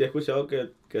he escuchado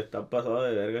que está pasado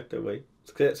de verga este güey.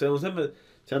 Es que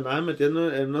se andaban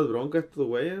metiendo en unas broncas estos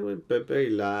güeyes, güey. Pepe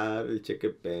Aguilar, el Cheque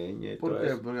Peña y ¿Por todo qué?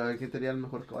 eso. Porque a ver quién tenía el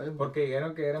mejor caballo. güey. Porque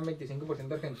dijeron que eran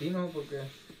 25% argentinos, porque...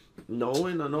 No,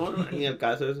 güey, no, ni el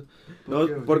caso eso. ¿Por No,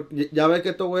 qué, güey? porque ya ves que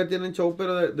estos güeyes tienen show,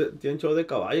 pero tienen show de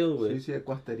caballos, güey. Sí,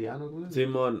 ecuasteriano, güey.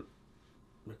 Simón.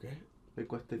 ¿De qué?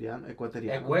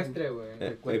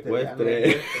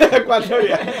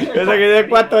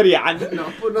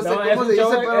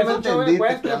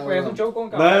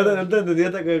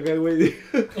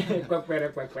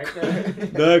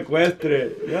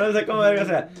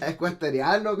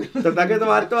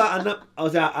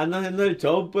 sea, andan haciendo el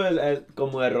show, pues,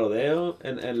 como de rodeo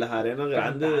en las arenas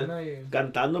grandes,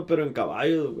 cantando, pero en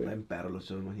caballos, güey. En perro los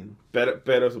shows, imagino.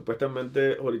 Pero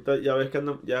supuestamente, ahorita ya ves que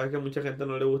a mucha gente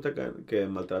no le gusta que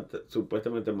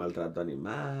supuestamente maltrata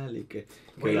animal y que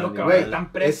Güey, el los animal- caballos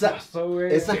están preciosos,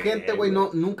 güey. Esa Sí, gente, güey,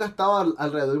 nunca estaba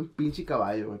alrededor de un pinche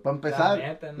caballo, güey. Para empezar, La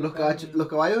neta, los nunca-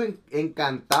 caballos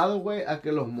encantados, güey, a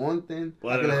que los monten,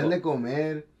 Bueno, a que les den mejor. de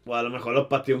comer. O a lo mejor los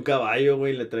pateó un caballo,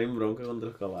 güey, y le traen bronca contra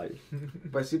los caballos.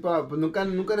 Pues sí, pues nunca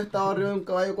han estado arriba de un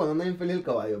caballo cuando anda infeliz el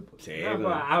caballo. Pues. Sí, No, güey.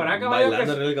 pues, habrá caballos Bailando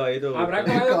que- arriba del caballito, güey. habrá El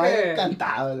caballo caballo que-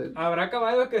 encantado. güey. Habrá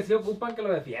caballos que sí ocupan que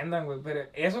lo defiendan, güey, pero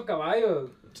esos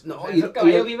caballos, No, esos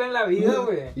caballos viven la vida,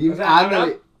 güey. y O sea, habrá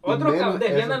ándale, otros menos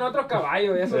defiendan eso. otros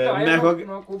caballos, esos Mejor caballos que-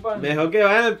 no ocupan. Mejor que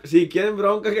vayan, si quieren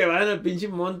bronca, que vayan al pinche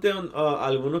monte o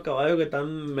algunos caballos que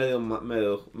están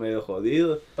medio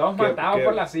jodidos. Todos que- matados que-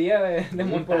 por la silla de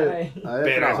montar ahí. A ver,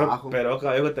 Pero, trabajo. pero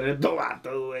caballos que tienen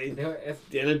tobatos, güey. Digo,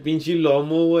 Tiene el pinche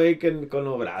lomo, güey, que con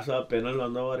los brazos apenas lo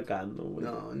anda abarcando, güey.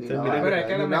 No, ni Se una mira vaca, pero es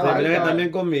que ni la una mejor- se mira que vaca. están bien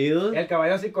comidos. el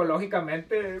caballo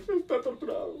psicológicamente está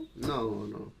torturado.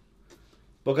 No.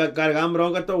 Porque cargan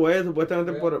bronca estos güeyes,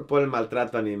 supuestamente Sí. por el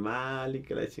maltrato animal y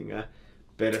que la chingada.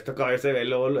 Pero estos caballos se ven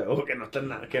luego que no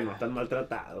están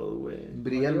maltratados, güey.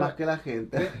 Brillan Oye, más que la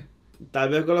gente. Tal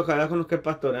vez con los caballos con los que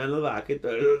pastorean los vacas y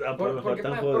todo, a lo ¿Por mejor qué,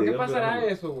 están por qué jodidos. pasará pero no.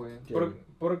 eso, güey? ¿Quién?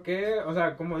 ¿Por qué? O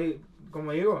sea,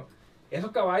 como digo,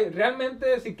 esos caballos,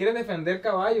 realmente si quieres defender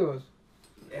caballos,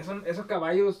 esos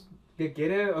caballos que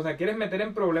quieres meter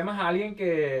en problemas a alguien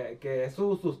que es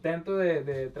su sustento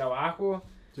de trabajo,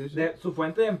 Sí, sí. de su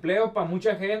fuente de empleo para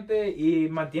mucha gente y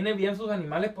mantiene bien sus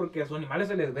animales porque a sus animales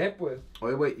se les ve, pues.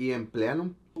 Oye, güey, y emplean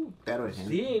un putero de gente.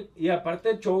 Sí, y aparte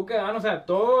el show que dan, o sea,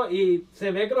 todo, y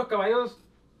se ve que los caballos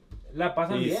la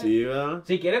pasan Y bien. sí, ¿verdad?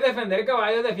 Si quieres defender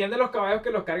caballos, defiende los caballos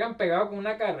que los cargan pegados con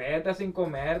una carreta, sin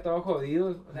comer, todos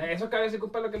jodidos. O sea, esos caballos se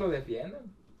ocupan los que los defienden.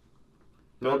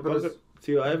 No, No, pero porque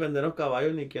si va a defender los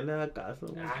caballos, ni quien le haga caso.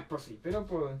 güey. Ah, pues sí, pero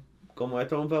pues. Como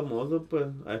estos son famosos, pues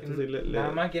a estos sí le.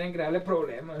 Nada más quieren crearle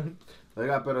problemas.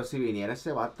 Oiga, pero si viniera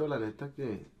ese vato, la neta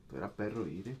que era perro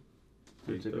ir,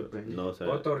 Sí, No sé qué pedo. no sé.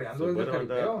 Cotorreando desde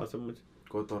supuestamente jaripeo. hace mucho.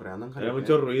 Cotorreando en Era jaripeo.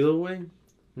 mucho ruido, güey.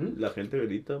 ¿Mm? La gente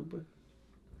grita, pues.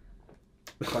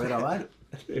 Para grabar.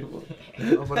 Sí, mo.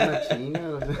 No, para una chinga.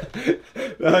 O sea.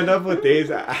 No, una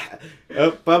putiza.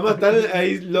 Vamos a estar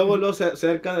ahí luego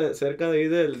cerca de ahí Cerca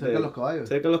de los caballos.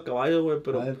 Cerca de los caballos, güey,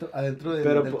 pero Adentro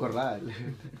pero del po- corral.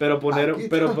 poner Aquí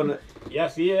Y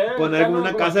así es. Poner como-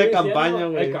 una como casa de estoy campaña,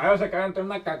 diciendo, güey. El caballo se acaba de entrar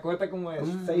en una cacota como de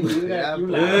 6 libras ya, aquí a un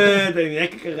pues. lado. Tenías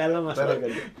que cagar la mazorca.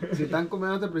 Si están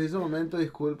comiendo en este preciso momento,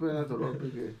 disculpen a Torope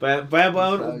que...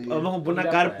 Vamos a bien. poner una Ya,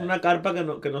 carpa, pues. una carpa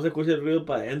que no se escuche el ruido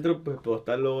para adentro, pues por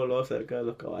estar luego cerca de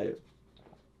los caballos.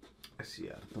 Es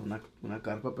cierto, una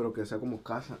carpa, pero que sea como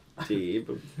casa. Sí,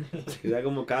 pues. Que sea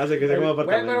como casa, que sea como Güey,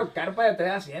 apartamento. pero carpa de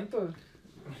 3 asientos.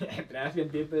 3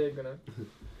 asientitos. ¿No?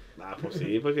 Ah, pues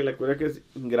sí, porque la cura es que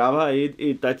graba ahí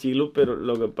y está chilo, pero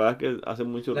lo que pasa es que hace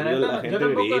mucho La ruido, neta, la gente yo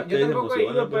grita tampoco y se he emociona.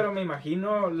 ido, pues. pero me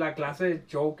imagino la clase de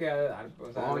show que ha de dar.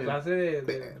 Pues, o sea, la Oye, clase de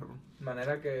perro.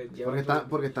 manera que lleva.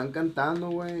 Porque están cantando,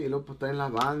 güey, y luego pues están en la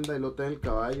banda, y luego está en el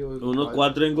caballo. el Unos caballo.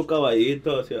 4 o 5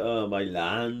 caballitos así,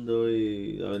 bailando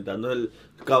y aventando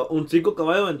un 5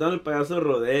 caballos aventando el payaso de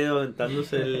rodeo,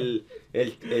 aventándose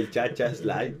el chacha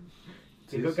slide.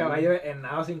 5 Sí, sí. caballos en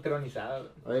nado sincronizado.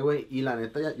 Oye, güey, y la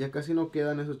neta ya casi no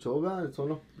quedan esos shows, ¿verdad?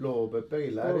 Son los Pepe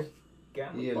Aguilares.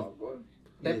 Quedan Y el- pocos.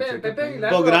 y el Pepe Cheque Pepe Peña. Aguilar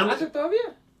Pues ¿lo grande. hace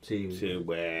todavía? Sí, Sí,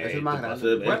 güey. Es el más tú grande.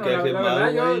 pases- Bueno, es que la firmado,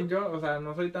 verdad güey. yo, o sea,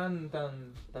 no soy tan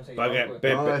Para seguidor, que pues.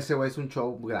 Pepe- No, ese güey es un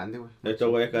show grande, güey. Estos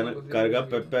güeyes Sí, pues, sí, carga sí.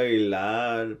 Pepe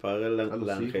Aguilar, paga la los hijos.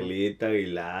 Angelita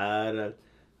Aguilar,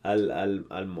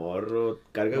 al morro,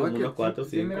 carga No, como es que unos 4 o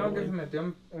Sí, 5. mira que se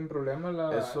metió en problemas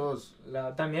Esos...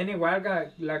 también igual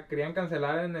la querían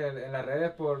cancelar en las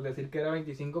redes por decir que era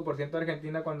 25%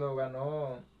 Argentina cuando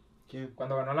ganó ¿Quién?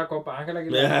 la Copa Ángela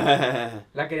Aguilar.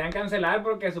 La querían cancelar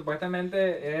porque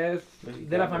supuestamente es de la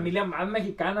Mexicana. familia más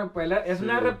mexicana, pues es Sí.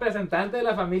 una representante de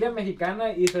la familia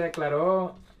mexicana y se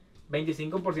declaró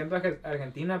 25%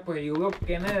 argentina, pues y hubo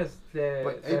quienes se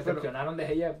Pues, pero- decepcionaron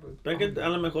de ella, pues. Pero es que a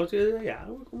lo mejor sí es de allá,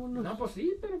 güey, ¿cómo no? No, pues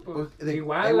sí, pero pues, Pues,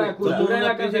 igual güey, la cultura de una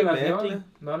la pinche cancelación mezcla.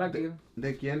 no la quiero.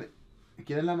 ¿De quién?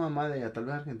 ¿Quién es la mamá de ella? Tal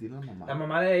vez Argentina la mamá. La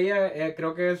mamá de ella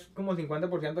creo que es como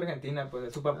 50% argentina,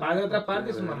 pues. Su papá de otra parte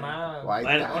y su mamá... Guay,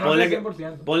 Bueno, está. O no ponle sé, que-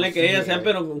 100%. Ponle que Sí, ella sea, güey.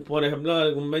 pero por ejemplo,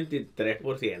 algún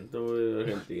 23% güey, de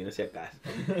Argentina, si acaso.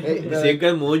 Ey, pero- Sí que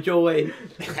es mucho, güey.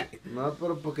 No,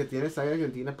 pero porque tienes sangre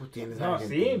argentina, pues tienes No,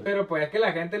 Argentina. sí, pero pues es que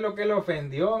la gente lo que le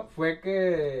ofendió fue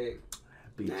que...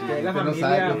 Pinche que gente la no familia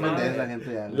sabe qué madre. ofender la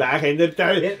gente ya. La gente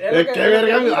está... Es lo ¿Qué que-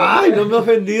 verga? Ay, no me he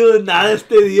ofendido de nada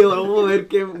este día. Vamos a ver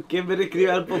quién me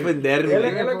escribe algo para ofenderme.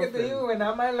 Es lo que te digo, güey,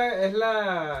 nada más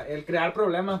el crear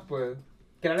problemas, pues.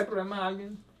 Crearle problemas a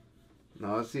alguien.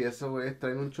 No, sí, eso, güey,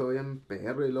 traen un show bien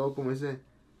perro y luego, como dice,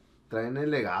 traen el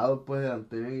legado, pues, de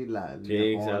Antonio Aguilar. Sí,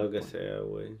 mejor, sea lo que pues. sea,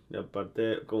 güey. Y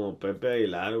aparte, como Pepe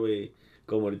Aguilar, güey.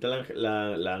 Como ahorita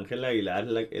la Ángela Aguilar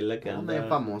es la que Anda bien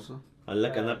anda... famoso. Es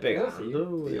la que anda Ah, eso pegando,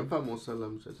 güey. Bien famosa la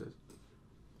muchacha.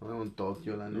 Anda en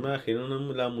Tokio, la Me neta. imagino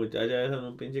la muchacha esa en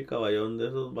un pinche caballón de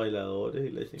esos bailadores y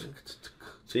le chingada.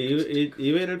 Sí,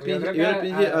 iba a ir al Yo pinche, creo que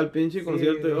iba al pinche sí.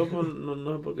 concierto. Yo pues,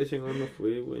 no sé por qué chingón no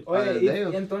fui, güey. Oye, ¿el de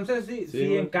ellos? y entonces sí, Sí,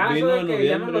 si en caso vino de en que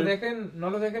ya no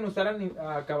noviembre. los dejen usar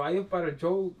a caballos para el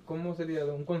show, ¿cómo sería?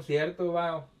 ¿De un concierto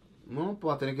va No, pues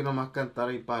va a tener que nomás cantar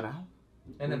ahí parado.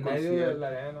 en el Un medio de concierto. la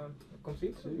arena? ¿Un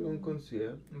concierto? Sí, un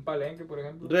concierto. Un palenque, por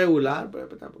ejemplo. Regular, pero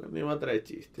tampoco me iba a traer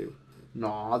chiste, güey.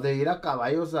 No, de ir a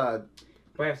caballos a...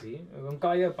 Pues sí, un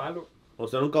caballo de palo. O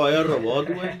sea, un caballo de robot,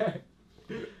 güey.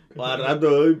 Para rato,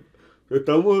 ay,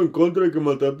 estamos en contra de que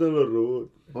maltraten a los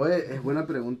robots. Oye, es buena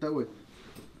pregunta, güey.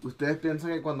 ¿Ustedes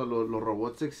piensan que cuando los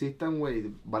robots existan,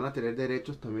 güey, van a tener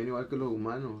derechos también igual que los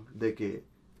humanos? De que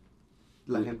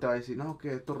la gente va a decir, no,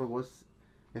 que estos robots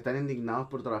están indignados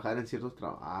por trabajar en ciertos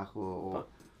trabajos o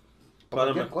Para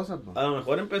cualquier lo cosa, pues. A lo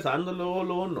mejor empezando,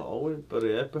 luego no, güey. Pero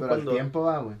ya después Pero al cuando... tiempo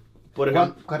va, güey. Por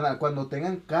ejemplo, Cuando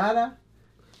tengan cara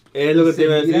es lo que te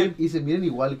iba a decir. y se miren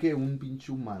igual que un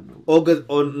pinche humano, güey.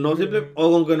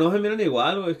 O con que no se miren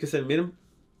igual, güey, es que se miren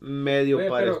medio, Oye,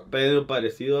 pero- medio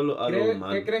parecido a lo ¿Qué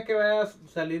humano. crees que vaya a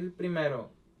salir primero?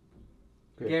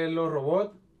 ¿Qué? ¿Que los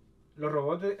robots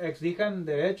exijan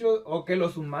derechos o que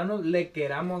los humanos le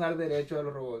queramos dar derechos a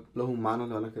los robots? Los humanos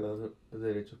le van a quedar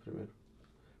derechos primero.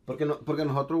 Porque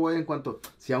nosotros, güey, en cuanto,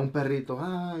 si a un perrito,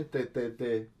 ay,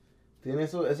 tiene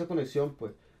esa conexión,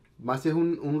 pues. Más si es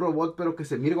un robot, pero que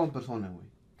se mire con personas, güey.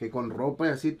 Que con ropa y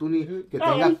así, tú ni, que Ay,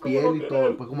 tenga cómo piel no y querer.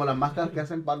 todo. Pues como las máscaras que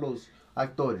hacen para los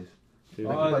actores. Sí.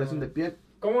 ¿Ves Ay, que parecen no. de piel?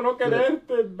 ¿Cómo no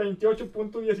quererte?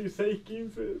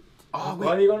 28.1615. Ah, No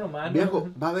güey. digo nomás. Viejo,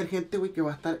 va a haber gente, güey, que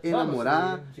va a estar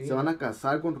enamorada, sí, sí. se van a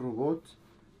casar con robots,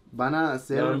 van a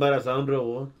Se hacer... va a embarazar un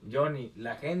robot. Johnny,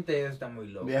 la gente está muy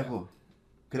loca. Viejo,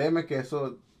 créeme que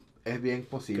eso es bien Que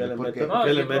posible. le porque metan, No, que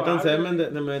sí, le metan probable. semen,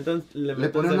 le le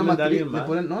metan ponen una semen de matriz, alguien le más.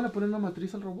 ponen una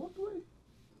matriz al robot, güey.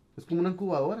 Es como una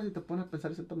incubadora si te pones a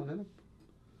pensar de cierta manera.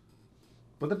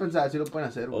 Ponte a pensar, si lo pueden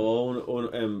hacer, güey.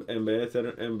 O en vez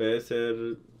de ser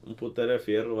un putero de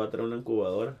fierro, va a traer una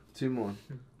incubadora. Simón.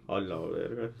 A la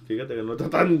verga. Fíjate que no está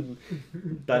tan.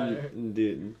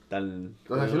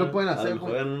 O sea, sí lo pueden hacer, A lo mejor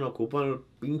pues. ya no ocupan el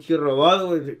pinche robot,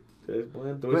 güey. Se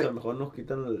ponen truchas, a Güey, lo mejor nos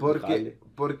quitan el Porque, jale.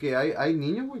 porque hay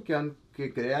niños, güey,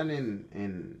 que crean en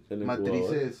En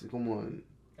matrices como en...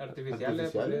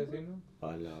 Artificiales, podría decir, ¿no?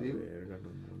 A la Sí. verga,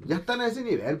 no. Ya están a ese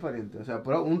nivel, pariente. O sea,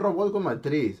 pero un robot con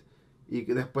matriz y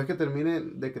que después que termine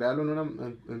de crearlo en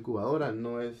una incubadora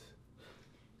no es...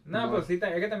 No, No. pues sí,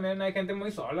 es que también hay gente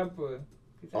muy sola, pues.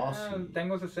 Dice, Oh, sí.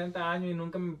 Tengo 60 años y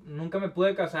nunca me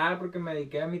pude casar porque me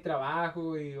dediqué a mi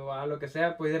trabajo o a lo que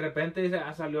sea. Pues de repente dice,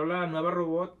 salió la nueva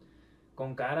robot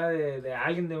con cara de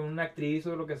alguien, de una actriz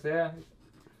o lo que sea.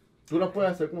 Tú lo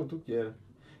puedes hacer como tú quieras.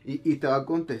 Y te va a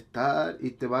contestar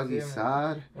y te va a Sí,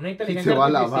 guisar. Una Y inteligencia se va a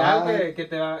artificial lavar. que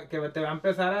te va a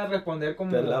empezar a responder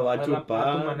como Te la va a a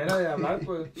chupar. tu manera de hablar,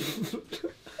 pues.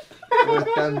 Pues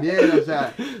también, o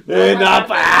sea, No,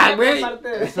 pa, güey.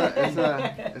 esa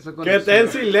Que conexión. esté en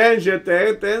silencio,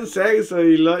 te en sexo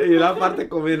y la parte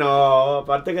comida. No,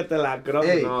 aparte que te la creo,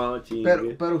 Ey, no,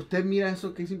 chingue. pero usted mira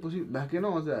eso que es imposible. ¿Ves que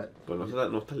no? O sea, Pues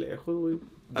no está lejos, güey.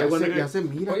 ya, ya se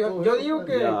mira. Oye, todo yo eso, digo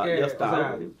pues. que, Ya está, o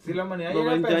sea, güey. si la humanidad Unos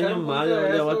llega a 20 pensar años un más punto de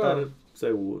ya va a eso, estar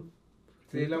seguro.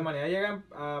 si la humanidad llega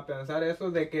a pensar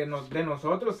eso de que de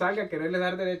nosotros salga a quererle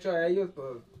dar derecho a ellos, pues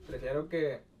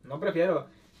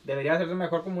debería hacerse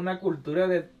mejor como una cultura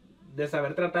de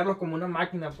saber tratarlos como una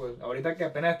máquina, pues ahorita que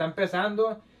apenas está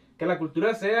empezando, que la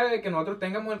cultura sea de que nosotros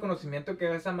tengamos el conocimiento que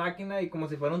es esa máquina y como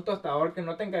si fuera un tostador, que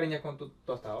no te encariñes con tu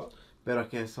tostador. Pero es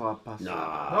que eso va a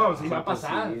pasar. No, sí va a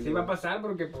pasar, imposible. sí va a pasar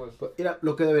porque pues... Pues, mira,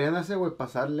 lo que deberían hacer, güey,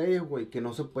 pasar leyes, güey, que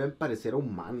no se pueden parecer a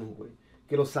humanos, güey.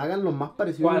 Que los hagan lo más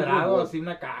parecido a un Cuadrado, robot. así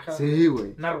una caja, Sí,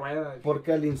 güey. una rueda.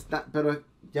 Porque al instante, pero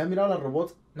 ¿Ya has mirado las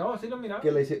robots No, sí lo miraba. que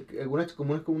le hice,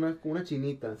 como una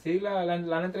chinita? Sí, la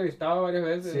han entrevistado varias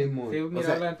veces. Sí, mon. Sí, O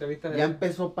miraba sea, las entrevistas de Ya él.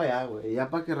 empezó para allá, güey. Ya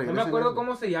para que No regresen. me acuerdo eso.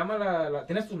 cómo se llama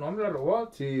tiene su nombre la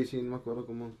robot. Sí, sí, no me acuerdo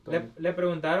cómo. Le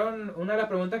preguntaron, una de las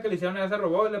preguntas que le hicieron a ese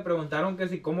robot, le preguntaron que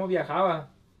si cómo viajaba.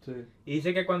 Sí. Y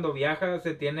dice que cuando viaja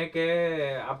se tiene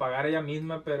que apagar ella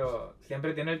misma, pero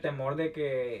siempre tiene el temor de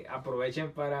que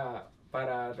aprovechen para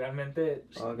realmente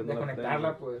Que no la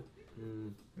desconectarla, tengan. pues. Mm.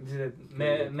 Dice,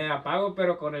 me apago,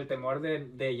 pero con el temor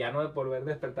de ya no de volver a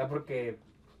despertar porque,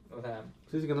 o sea,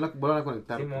 Sí, que no la vuelvan a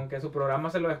conectar. Simón, que su programa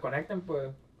se lo desconecten, pues.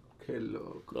 Qué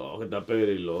loco. No, que está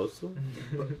peligroso.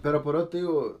 Pero por eso te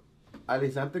digo, al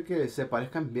instante que se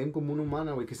parezcan bien como una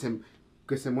humana, güey, que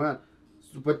se muevan.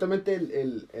 Supuestamente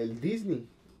el Disney,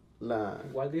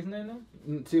 Walt Disney, ¿no?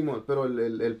 Sí, pero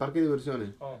el parque de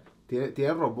diversiones, Oh.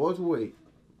 tiene robots, güey.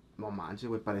 No manches,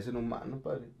 güey, parecen humanos,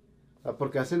 padre.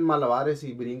 Porque hacen malabares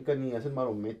y brincan y hacen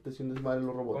marometas y un desmadre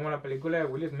los robots. Como la película de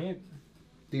Will Smith.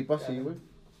 Tipo así, güey.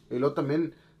 Y luego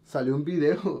también salió un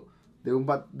video de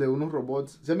unos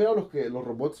robots. ¿Se han mirado los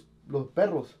robots, los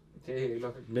perros? Sí,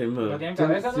 no Mismo. tienen Sí,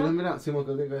 cabeza, sí ¿no? los mira, sí, los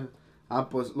tienen cabeza.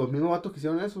 Pues los mismos vatos que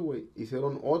hicieron eso, güey,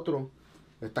 hicieron otro.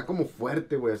 Está como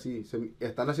fuerte, güey, así.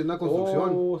 Están haciendo una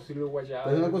construcción. Oh, sí lo guayaba.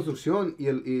 Están haciendo una construcción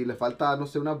y le falta, no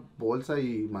sé, una bolsa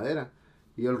y madera.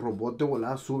 Y el robot de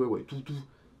volada sube, güey.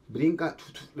 Brinca,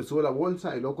 le sube la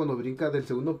bolsa. Y luego cuando brinca del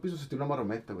segundo piso se tira una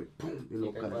marometa, güey. ¡Pum! Y lo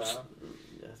Qué cae. cagado.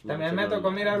 Ya es También mucha me tocó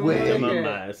mamá. mirar uno Güey. Mucha que...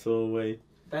 mamá eso, güey.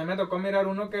 También me tocó mirar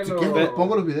uno que Si lo... quieres,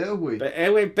 pongo los videos, güey.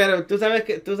 Güey, pero tú sabes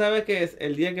que es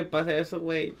el día que pase eso,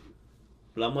 güey,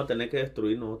 lo vamos a tener que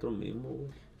destruir nosotros mismos, güey.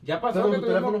 Ya pasó Pero que tu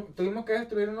teléfono- tuvimos que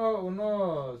destruir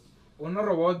unos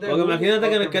robots de... Porque imagínate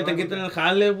que te quiten quiten el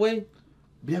jale, güey.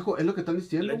 Viejo, es lo que están Le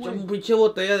diciendo, echan güey. un pinche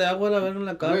botella de agua a la verga en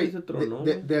la cara Güey, y se tronó.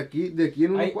 de aquí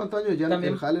en unos Hay cuantos años ya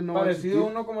También el jale no va a parecido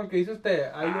existir. uno como el que hizo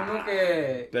usted. Hay uno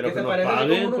que pero se que nos parece así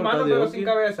paguen, como un por humano tal pero Dios, sin sí.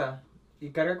 cabeza. Y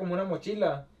carga como una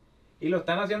mochila. Y lo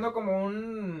están haciendo como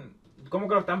como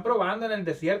que lo están probando en el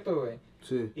desierto, güey.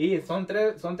 Sí, Y son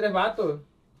tres vatos.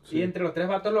 sí. Y entre los tres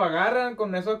vatos lo agarran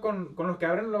con los que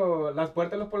abren las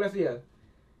puertas de los policías.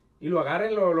 Y lo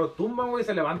agarran, lo tumban, güey,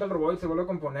 se levanta el robot y se vuelve a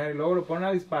componer. Y luego lo ponen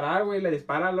a disparar, güey, y le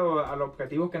dispara a los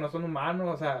objetivos que no son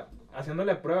humanos. O sea,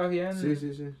 haciéndole pruebas bien.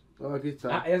 Sí. Oh, aquí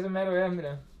está. Ah, ese mero es,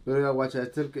 mira. Pero ya, guacha,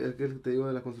 este es el que te digo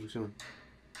de la construcción.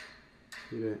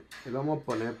 Mire, lo vamos a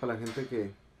poner para la gente que...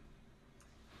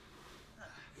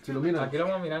 Si lo miran. Aquí lo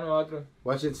vamos a mirar nosotros.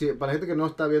 Guacha, sí, para la gente que no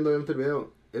está viendo obviamente el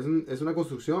video, es una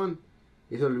construcción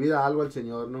y se olvida algo al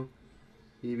señor, ¿no?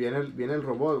 Y viene el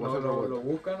robot, guacha el robot. Lo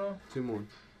busca, ¿no? Simón,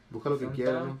 busca lo que Son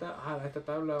quiera, ¿no? esta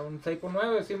tabla, un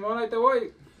 6x9, Simón, ahí te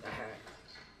voy.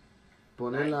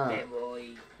 Pone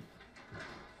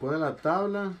la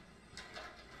tabla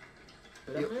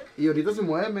Espérame. y ahorita se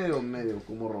mueve medio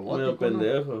como robótico, Medio ¿no?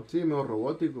 pendejo. Sí, medio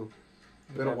robótico.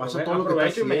 Pero Mira, guacha todo lo que está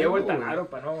aprovecho y me llevo el haciendo, taladro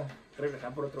para no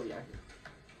regresar por otro viaje.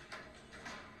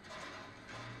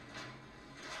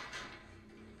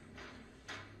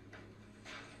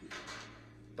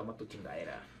 Toma tu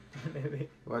chingadera.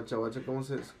 Guacha,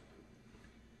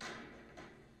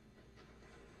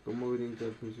 ¿cómo brinca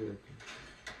el pinche de aquí?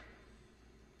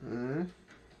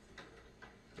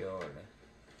 Qué ole.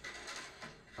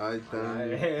 Ahí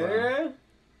está.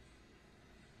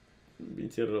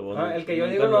 Pinche robot. El que yo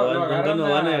Nunca digo nos lo va- nunca agarran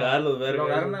nos va a negar los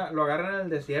vergas. lo agarran en el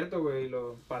desierto, güey, y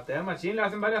lo patean machín, le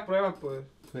hacen varias pruebas, pues.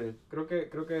 Sí, Creo que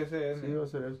ese es. sí, va a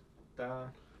ser eso.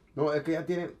 Está... No, es que ya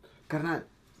tienen. Carnal,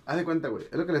 haz de cuenta, güey.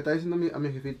 Es lo que le estaba diciendo a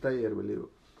mi jefita ayer, güey. Le digo,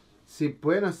 si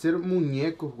pueden hacer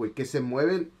muñecos, güey, que se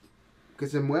muevan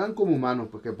como humanos,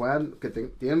 pues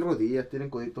tienen rodillas, tienen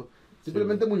coditos.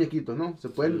 Simplemente muñequitos, ¿no? Se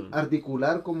pueden Sí.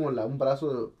 articular como un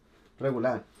brazo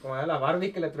regular. Como de las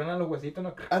Barbies que le truenan los huesitos,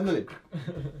 ¿no? Ándale.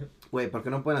 Güey, ¿por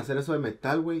qué no pueden hacer eso de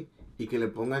metal, güey? Y que le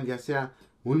pongan ya sea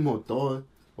un motor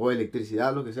o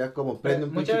electricidad, lo que sea, como prende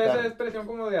un pinche Muchas veces carro. es presión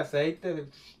como de aceite,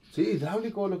 Sí,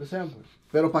 hidráulico o lo que sea, pues.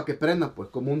 Pero para que prenda, pues,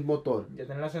 como un motor. ya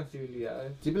tienen las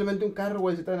sensibilidades. Simplemente un carro,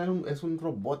 güey, es un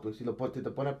robot, güey, si te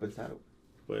pones a pensar, güey.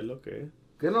 Pues lo que es.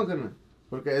 ¿Qué no, carnal?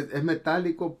 Porque es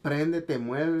metálico, prende, te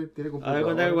mueve, tiene Haz de computadora.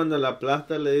 cuenta que cuando la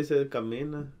aplasta le dice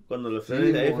camina. Cuando le frena, Sí,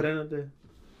 dice, ahí mo. frénate.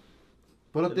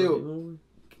 Pero Es te lo digo, mismo, güey.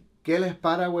 ¿qué les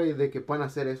para, güey, de que puedan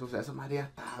hacer eso? O sea, esa madre ya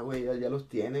está, güey, ya los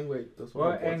tienen, güey. Todos son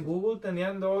robots. En Google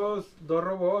tenían dos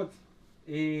robots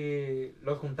y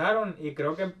los juntaron y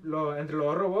creo que entre los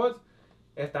dos robots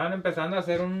estaban empezando a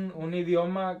hacer un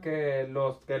idioma que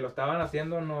lo estaban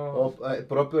haciendo no...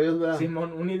 Propio ellos, ¿verdad?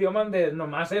 Simón, un idioma donde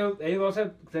nomás ellos dos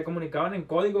se comunicaban en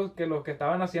códigos que los que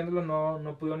estaban haciéndolo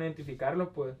no pudieron identificarlos,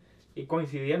 pues. Y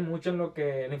coincidían mucho en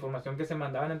la información que se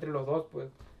mandaban entre los dos, pues.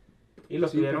 Y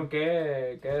los Sí, tuvieron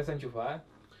que desenchufar.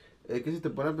 Es que si te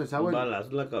pones a pensar, Un güey.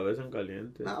 balazo en la cabeza en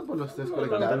caliente. No, pues los Están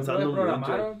desconectaron. usando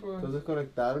desprogramaron, pues. Los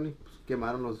desconectaron y pues,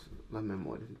 quemaron las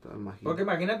memorias y todo, imagínate. Porque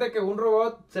imagínate que un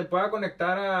robot se pueda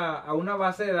conectar a una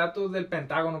base de datos del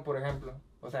Pentágono, por ejemplo.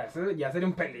 O sea, eso ya sería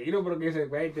un peligro porque dice,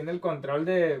 güey, tiene el control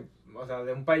de, o sea,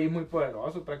 de un país muy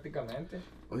poderoso prácticamente.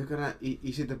 Oye, carnal,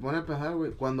 y si te pones a pensar,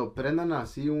 güey, cuando prendan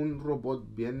así un robot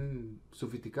bien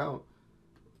sofisticado,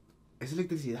 es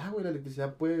electricidad, güey. La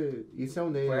electricidad puede irse a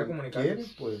donde Puede comunicarse. quiere,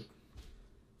 pues.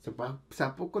 Se va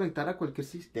a conectar a cualquier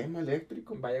sistema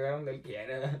eléctrico. Va a llegar donde él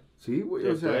quiera. Sí, güey,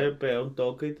 Te o sea. puede pegar un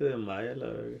toque y te desmaya la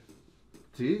verga.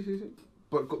 Sí, sí, sí.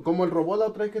 Como el robot la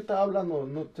otra vez que estaba hablando,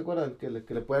 ¿no te acuerdas? Que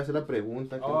le puede hacer la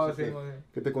pregunta, que, Oh, no sé sí, qué, sí.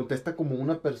 que te contesta como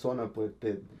una persona, pues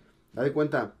da de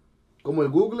cuenta. Como el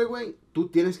Google, güey, tú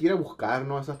tienes que ir a buscar,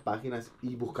 ¿no? Esas páginas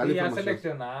y buscar la Sí, ya información.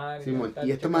 seleccionar. Sí, ya mon, estar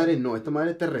y esta checando. madre no, esta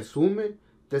madre te resume,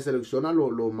 te selecciona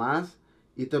lo más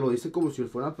y te lo dice como si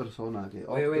fuera una persona. Que,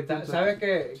 Oye, güey, ¿qué piensas? ¿sabes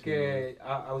que, Sí, que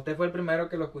a usted fue el primero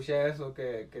que lo escuché eso,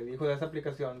 que dijo de esa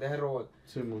aplicación, de ese robot?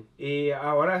 Sí, mon. Y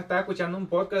ahora estaba escuchando un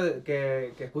podcast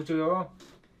que escucho yo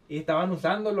y estaban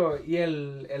usándolo y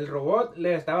el robot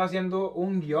le estaba haciendo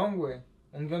un guión, güey,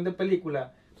 un guión de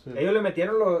película. Sí. Ellos le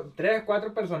metieron los 3,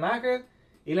 4 personajes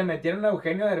y le metieron a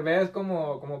Eugenio Derbez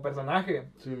como personaje.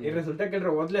 Sí, Y mon. resulta que el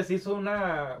robot les hizo un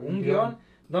Un guión guión.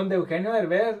 donde Eugenio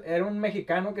Derbez era un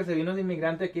mexicano que se vino de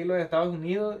inmigrante aquí a los Estados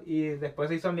Unidos y después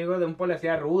se hizo amigo de un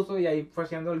policía ruso y ahí fue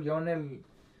haciendo el guión, El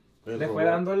le fue robot.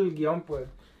 dando el guión, pues.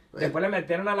 Después le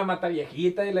metieron a la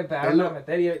mataviejita y le empezaron Él lo- a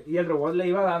meter y el robot le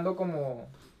iba dando como...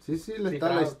 Sí, sí, le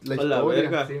está la Cifrado. A la historia.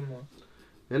 verga. Sí, mo.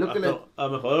 Es lo que A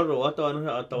lo mejor los robots hasta van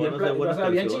a Bien, hacer buenas o sea,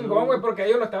 bien canciones, chingón, güey, porque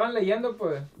ellos lo estaban leyendo,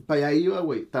 pues. para allá iba,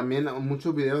 güey. También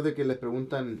muchos videos de que les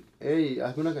preguntan, hey,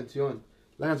 hazme una canción.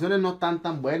 Las canciones no están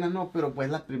tan buenas, no, pero pues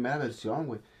la primera versión,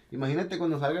 güey. Imagínate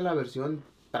cuando salga la versión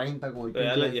 30 como el Pero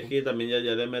ya pinche y es iPhone. que también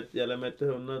ya le metes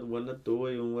una buena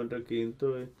tuba y un buen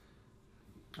requinto, güey.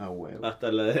 Ah, huevo. Hasta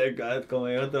la de, como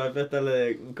digo otra vez, hasta la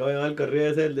de, ¿cómo se llama el corrido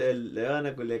ese? El de Van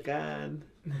a Culiacán.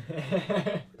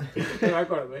 Me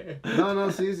acordé.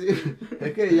 No, sí, sí.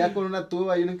 Es que ya con una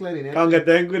tuba y un clarinete. Aunque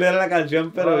te den culera la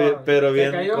canción, pero No, bien, pero se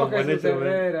bien, cayó con buen Jesús instrumento.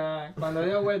 Herrera cuando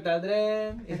dio vuelta al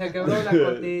tren y se quebró la Sí,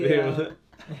 costilla.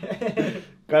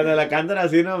 Cuando la cantan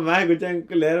así nomás, escuchan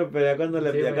culero, pero ya cuando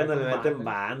le, Sí, ya güey, cuando le con meten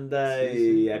banda. banda Sí,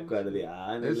 y sí.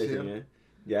 acordeón, Es y la cierto.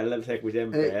 chingada, ya se escucha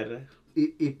en Eh, perra.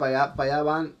 Y para allá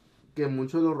van, que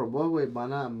muchos de los robots, güey,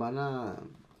 van a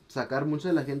sacar mucha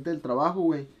de la gente del trabajo,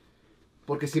 güey.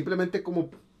 Porque simplemente como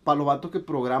para los vatos que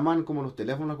programan como los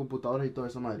teléfonos, las computadoras y toda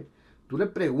esa madre. Tú le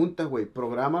preguntas, güey,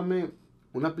 prográmame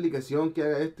una aplicación que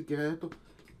haga esto y que haga esto.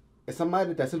 Esa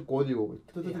madre te hace el código, güey.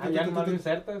 Ya nomás lo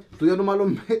insertas. Tú ya nomás lo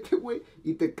metes, güey,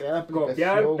 y te crea la aplicación,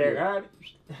 Copiar, güey. pegar.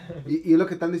 Y es lo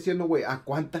que están diciendo, güey, ¿a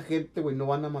cuánta gente, güey, no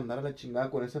van a mandar a la chingada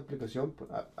con esa aplicación? Pues,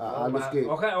 a los que...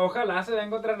 Ojalá se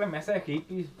venga otra remesa de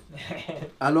hippies.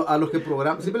 A los que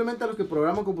programan, simplemente a los que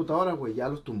programan computadoras, güey, ya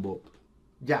los tumbó.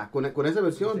 Ya, con esa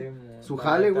versión, Sí, mo, su la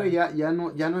jale, neta. güey, ya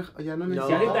no necesita.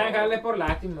 Ya ahorita dejarle por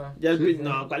lástima. Ya el Sí.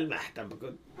 no, ¿cuál más? Tampoco,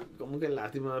 como que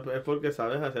lástima, es porque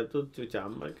sabes hacer tu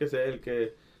chamba, el que sea, el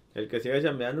que siga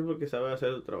chambeando porque sabe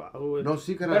hacer su trabajo, güey. No,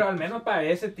 sí, Pero carnal. al menos para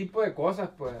ese tipo de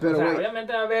cosas, pues. Pero, o sea, güey.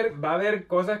 obviamente va a haber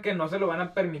cosas que no se lo van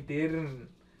a permitir.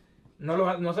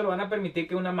 No se lo van a permitir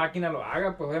que una máquina lo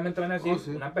haga, pues obviamente van a decir Oh,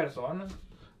 sí. una persona.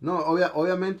 No,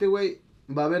 obviamente, güey,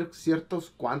 va a haber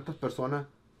ciertos cuantas personas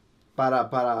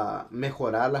para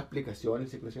mejorar las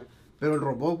aplicaciones y creación. Pero el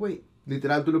robot, güey,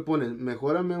 literal, tú le pones,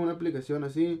 mejórame una aplicación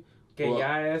así. Que o-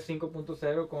 ya es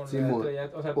 5.0 con Sí, esto, mo.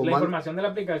 o sea, O la man- información de la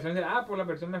aplicación dice, pues la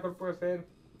versión mejor puede ser.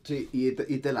 Sí, y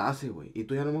te la hace, güey. Y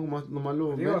tú ya nomás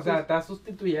lo Digo, o metes. sea, está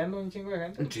sustituyendo un chingo de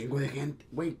gente. Un chingo de gente,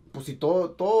 güey. Pues si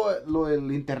todo lo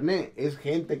del internet es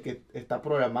gente que está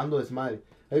programando desmadre.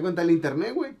 Hay cuenta el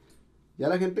internet, güey. Ya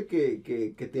la gente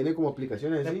que tiene como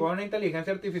aplicaciones Se así. pone una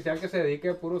inteligencia artificial que se dedique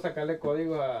a puro sacarle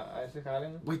código a ese jale,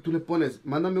 ¿no? Güey, tú le pones,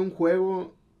 mándame un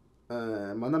juego,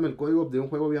 mándame el código de un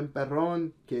juego bien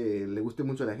perrón, que le guste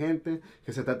mucho a la gente,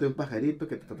 que se trate de un pajarito,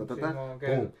 que ta ta ta Sí, ta. mo,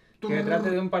 Pum. que trate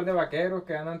de un par de vaqueros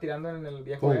que andan tirando en el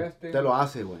viejo Pum, este. te lo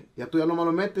hace, güey. Ya tú ya nomás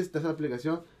lo metes, te hace la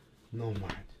aplicación. No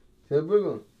manches. ¿Se me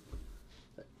explico?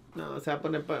 No, se va a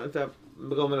poner o sea,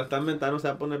 como la están inventando, se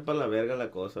va a poner para la verga la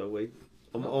cosa, güey.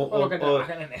 O lo que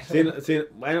trabajan en eso.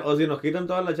 Bueno, o si nos quitan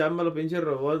toda la chamba los pinches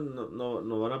robots,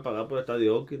 no van a pagar por estar de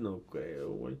Oki, no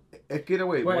creo, güey. Es que,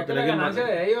 güey, Pues es que la tener que ganancia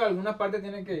mandar- de ellos, alguna parte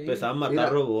tiene que ir. Empezar a matar Mira.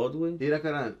 robots, güey. mira,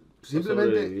 carnal.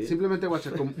 sobrevivir. Simplemente,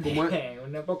 guacha, como,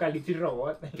 Un apocalipsis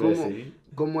robot. Pues como- sí.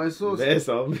 como esos, De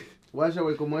zombies. guacha,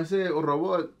 güey, como ese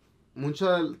robot,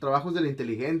 muchos trabajos de la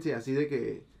inteligencia, así de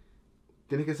que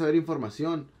tienes que saber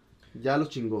información, ya los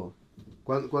chingó.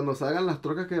 Cuando salgan las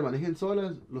trocas que manejen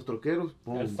solas, los troqueros,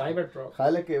 ¡pum! El Cybertruck.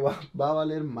 Jale que va a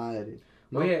valer madre.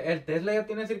 ¿no? Oye, el Tesla ya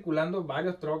tiene circulando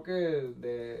varios troques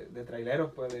de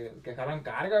traileros, pues, que jalan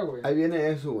carga, güey. Ahí viene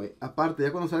eso, güey. Aparte,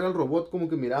 ya cuando salga el robot, como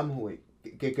que miramos, güey.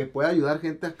 Que pueda ayudar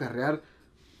gente a carrear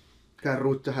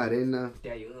carruchas, arena.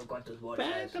 Te ayudo con tus Pero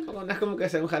bolsas. tampoco no es como que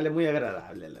sea un jale muy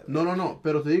agradable, la verdad. No,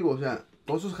 pero te digo, o sea,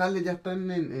 todos esos jales ya están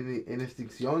en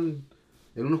extinción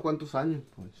en unos cuantos años,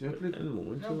 pues. ¿Sí me explico? Es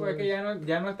mucho, No, pues es que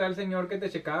ya no está el señor que te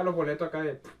checaba los boletos acá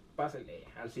de pásale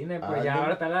al cine, pues ya no.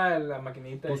 ahora está la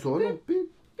maquinita. Tú solo, pip.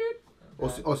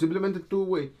 O simplemente tú,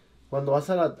 güey, cuando vas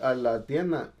a la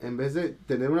tienda, en vez de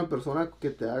tener una persona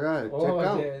que te haga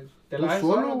checkout, te tú la haces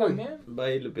solo, solo güey. también. Va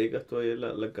y le picas tú ahí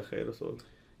la cajero solo.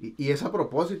 y es a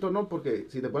propósito, ¿no? Porque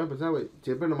si te pones a pensar, güey,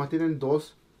 siempre nomás tienen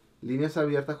 2 líneas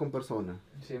abiertas con personas.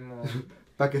 Sí,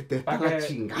 Para que estés para para la que,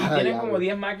 chingada. y tienen ya, como güey.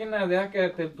 10 máquinas, deja que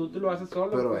tú te lo haces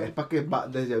solo. Pero pues. es para que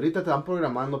desde ahorita te van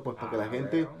programando, pues, para que la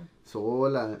gente Güey.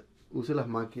 sola use las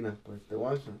máquinas, pues, te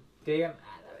guancha. Que digan,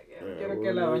 quiero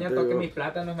que la doña toque mis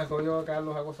plátanos, mejor yo acá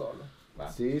los hago solo. Va.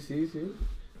 Sí.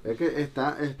 Es que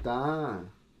está,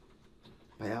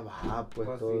 allá va, pues,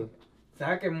 Pues todo. sí.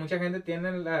 ¿Sabes que mucha gente tiene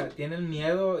el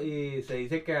miedo y se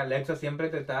dice que Alexa siempre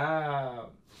te está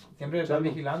Escuchando.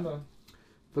 vigilando?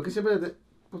 Porque siempre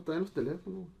pues, están en los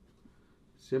teléfonos.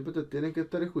 Siempre te tienen que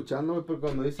estar escuchando, güey, pero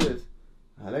cuando dices,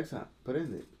 Alexa,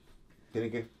 prende,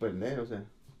 tiene que prender, o sea,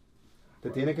 te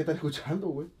tiene que estar escuchando,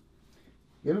 güey.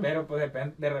 ¿Ya no? Pero pues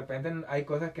de repente hay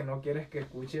cosas que no quieres que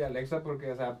escuche Alexa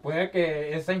porque, o sea, puede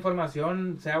que esa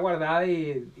información sea guardada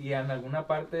y en alguna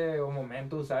parte o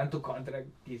momento usada en tu contra,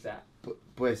 quizá.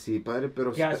 Pues sí, padre,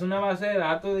 pero Que hace una base de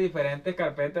datos de diferentes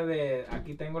carpetas de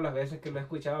aquí tengo las veces que lo he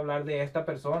escuchado hablar de esta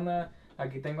persona,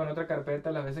 aquí tengo en otra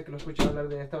carpeta las veces que lo he escuchado hablar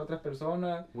de esta otra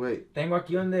persona. güey, Tengo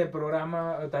aquí donde el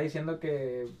programa está diciendo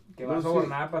que va No, a sí.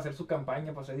 sobornar para hacer su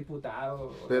campaña, para ser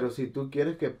diputado. pero si tú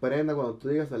quieres que prenda cuando tú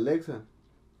digas Alexa,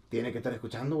 tiene que estar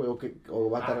escuchando, güey, o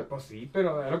va a estar... Pues sí,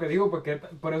 pero es lo que digo, porque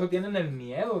por eso tienen el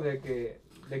miedo de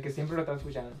que siempre lo están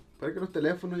escuchando. Pero es que los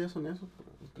teléfonos ya son eso.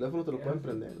 Los teléfonos te lo Ya. pueden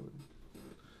prender, güey.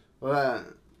 O sea,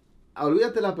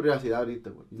 olvídate de la privacidad ahorita,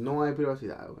 güey. No hay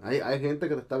privacidad, güey. Hay gente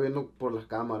que te está viendo por las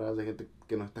cámaras, hay gente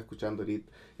que nos está escuchando ahorita.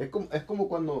 Es como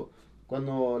cuando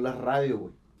las radios,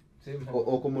 güey. Sí,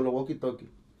 O como los walkie-talkie.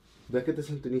 Ves que te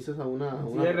sintonizas a una...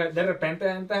 Sí, de repente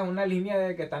entras en una línea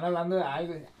de que están hablando de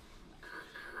algo.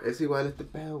 Es igual este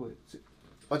pedo, güey. Sí.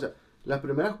 O sea, las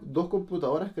primeras 2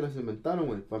 computadoras que las inventaron,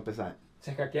 güey, para empezar.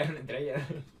 Se hackearon entre ellas.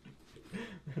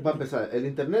 Para empezar, el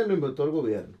internet lo inventó el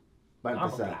gobierno. Para No,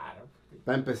 pues empezar. claro.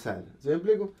 Para empezar. ¿Sí me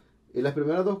explico? Y las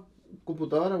primeras 2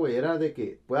 computadoras, güey, era de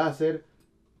que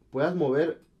puedas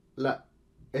mover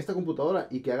esta computadora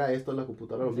y que haga esto en la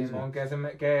computadora lo mismo. Simón, que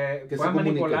Que se puedan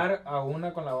comuniquen. manipular a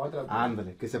una con la otra. pues.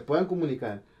 Ándale, que se puedan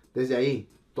comunicar. Desde ahí,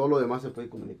 todo lo demás se puede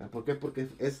comunicar. ¿Por qué? Porque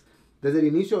desde el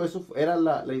inicio eso era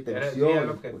la Sí, intención. era el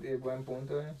pues. objetivo, buen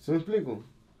punto. ¿Sí me explico?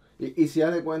 Y si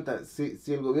haz de cuenta, si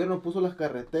el gobierno puso las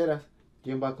carreteras,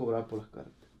 ¿quién va a cobrar por las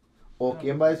carreteras? ¿O No,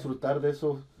 quién pues, va a disfrutar de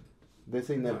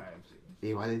ese dinero? No, sí.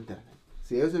 Igual el internet.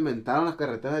 Si ellos inventaron las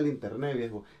carreteras del internet,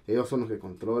 viejo, ellos son los que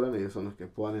controlan, ellos son los que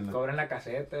ponen la... Cobran la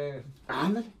caseta.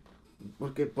 Ándale.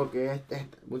 Porque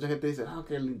mucha gente dice,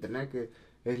 que el internet que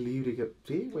es libre y que...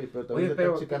 Sí, güey, pero también Oye, te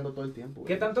están pero, checando todo el tiempo.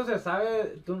 ¿Qué güey. tanto se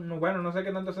sabe? Bueno, no sé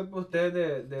qué tanto sepa usted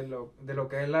de lo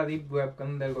que es la Deep Web,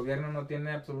 donde el gobierno no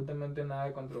tiene absolutamente nada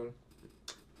de control.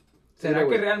 ¿Será Mira, que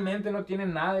güey. realmente no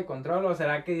tienen nada de control o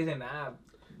será que dicen, Mira,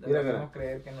 debemos mira.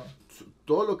 creer que no?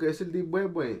 Todo lo que es el Deep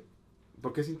Web, güey,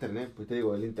 porque es internet, pues te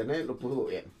digo, el internet lo puso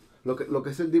gobierno. Lo que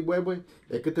es el Deep Web, güey,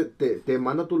 es que te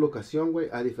manda tu locación, güey,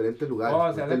 a diferentes lugares O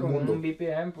pues, se hace del como mundo. un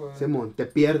VPN, pues. Simón, te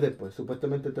pierde, pues,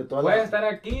 supuestamente toda Puedes estar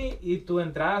aquí y tu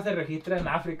entrada se registra en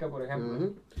África, por ejemplo.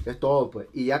 Ujú. Es todo, pues.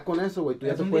 Y ya con eso, güey, tú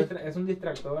ya Es te un, puedes... es un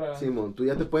distractor. ¿verdad? Simón, tú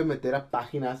ya te puedes meter a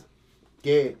páginas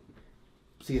que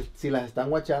si las están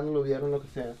guachando, lo vieron, lo que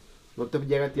sea, no te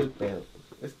llega a ti el pedo.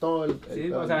 Pues. Es todo el Sí,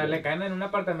 pedo o sea, del- le caen en un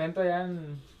apartamento allá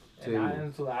Sí,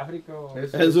 en Sudáfrica.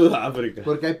 Es- En Sudáfrica.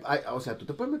 Porque o sea, tú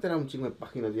te puedes meter a un chingo de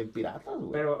páginas bien piratas,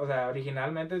 güey. Pero, o sea,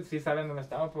 originalmente sí saben dónde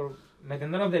estamos por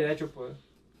metiéndonos derecho, pues.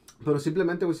 Pero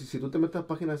simplemente, güey, si tú te metes a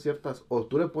páginas ciertas o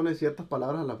tú le pones ciertas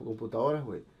palabras a las computadoras,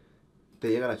 güey, te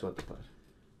llega la chota, padre.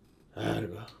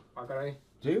 Verga. Ah, caray.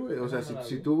 Sí, güey, o sea, Esa no la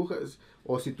si vi. tú buscas,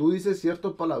 o si tú dices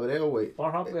cierto palabreo, güey.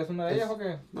 Pornhub es una de es- ellas o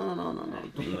qué? No.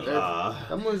 Ah.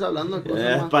 Estamos hablando de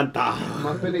cosas Espantado.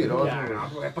 más peligrosas, Ya, güey. no,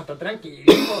 pues para estar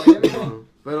tranquilo, oye, No,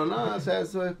 pero nada, o sea,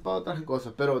 eso es para otras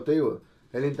cosas. Pero te digo,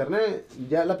 el internet,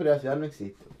 ya la privacidad no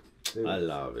existe. Te digo, A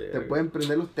la te verga. pueden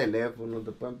prender los teléfonos,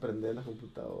 te pueden prender las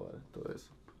computadoras, todo eso.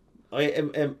 Oye,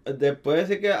 después de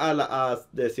decir que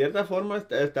de cierta forma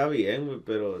está bien, güey,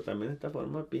 pero también de esta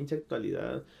forma, pinche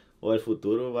actualidad o el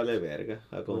futuro vale verga,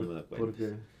 a como me da cuenta. ¿Por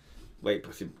qué? Güey,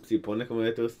 pues si pones como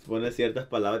esto, pones ciertas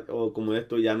palabras, o como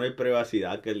esto, ya no hay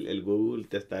privacidad, que el Google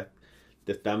te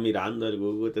está mirando, el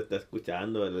Google te está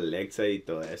escuchando, el Alexa y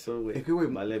todo eso, güey. Es que, güey,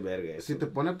 vale verga eso. Si te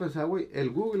pones a pensar, güey, el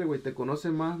Google, güey, te conoce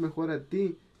más mejor a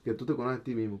ti que tú te conoces a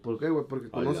ti mismo. ¿Por qué, güey? Porque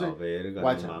A conoce... la verga,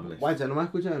 Guacha, no mames. guacha, nomás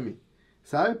escúchame a mí.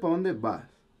 ¿Sabes para dónde vas?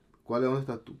 ¿Cuál es dónde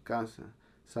está tu casa?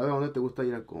 ¿Sabes a dónde te gusta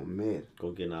ir a comer?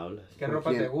 ¿Con quién hablas? ¿Qué ¿Con ropa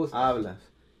quién te gusta? hablas?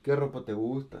 ¿Qué ropa te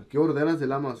gusta? ¿Qué ordenas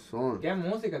del Amazon? ¿Qué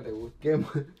música te gusta? ¿Qué?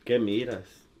 ¿Qué miras?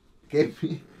 ¿Qué?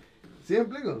 ¿Sí me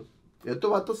explico?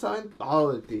 Estos vatos saben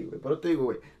todo de ti, güey. Pero te digo,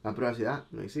 güey, la privacidad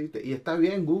no existe. Y está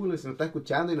bien, Google, si no estás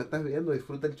escuchando y no estás viendo,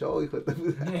 disfruta el show, hijo de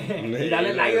puta. Y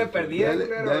dale like de perdida, Dale,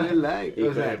 pero... dale like.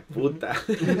 Hijo O sea, de puta.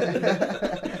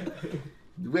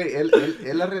 güey,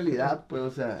 es la realidad, pues,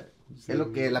 o sea, Sí. es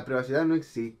lo que la privacidad no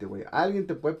existe, güey. Alguien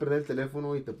te puede perder el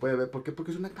teléfono y te puede ver. ¿Por qué?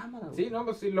 Porque es una cámara, güey. Sí, no,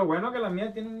 pues sí, lo bueno es que la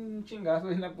mía tiene un chingazo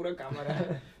en la pura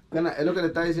cámara. Gana, es lo que le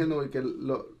estaba diciendo, güey, que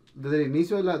desde el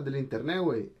inicio del internet,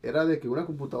 güey, era de que una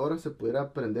computadora se pudiera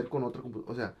prender con otra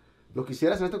computadora. O sea, lo que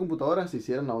hicieras en esta computadora se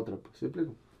hiciera en la otra, pues, ¿sí me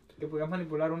explico? Que pudieras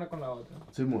manipular una con la otra.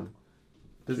 Simón.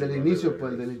 Desde Sí, el vale, inicio, verga.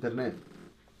 pues, del internet.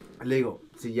 Le digo,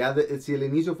 si el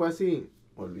inicio fue así,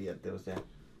 olvídate, o sea,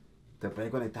 te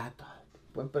pueden conectar todo,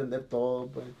 pueden prender todo,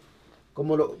 pues.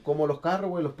 Como los carros,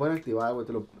 güey, los pueden activar, güey,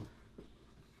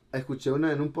 escuché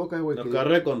en un podcast, güey, Los que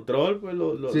carros de control, pues,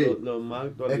 Sí. lo más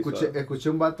actualizados. escuché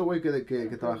un vato, güey,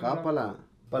 que trabajaba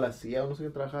para la CIA, o no sé qué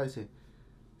trabajaba, dice,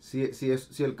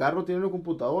 si el carro tiene una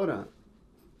computadora,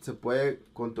 se puede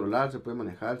controlar, se puede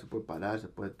manejar, se puede parar, se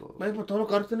puede todo. Güey, pues todos los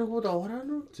carros tienen computadora,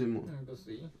 ¿no? Simón. Pues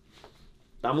sí.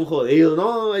 Estamos jodidos,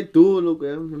 no, ay tú, loco,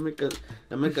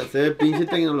 ya me cansé de pinche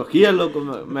tecnología, loco,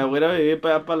 me voy a ir a vivir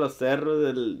para los cerros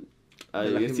a De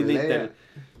la vivir sin Himalaya. internet,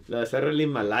 los cerros del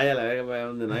Himalaya, la verga, para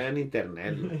donde no haya ni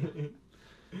internet, loco.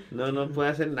 No puede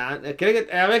hacer nada, a ver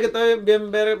que estoy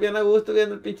bien a gusto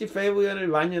viendo el pinche Facebook en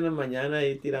el baño en la mañana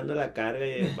y tirando la carga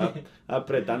y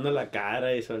apretando la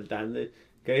cara y soltando,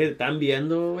 que están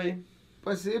viendo, güey.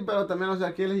 Pues sí, pero también, o sea,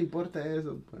 ¿a quién les importa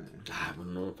eso? Pues? Ah, pues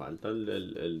no, falta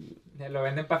el... Lo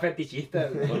venden para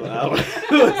fetichistas. güey. Ah,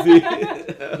 bueno, sí.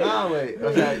 No, güey,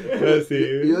 o sea, Sí.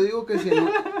 yo digo que si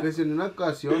en una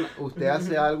ocasión usted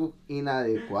hace algo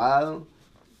inadecuado,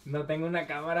 No tengo una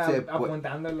cámara Se pu-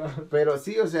 apuntándolo. pero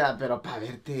sí, o sea, pero para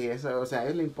verte eso, o sea, a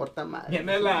él le importa más.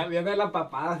 Viene la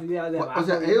papada así de O abajo.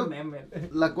 sea, viendo ellos- memes.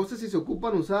 La cosa es si se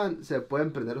ocupan usar, se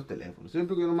pueden prender los teléfonos.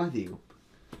 Siempre que yo nomás digo.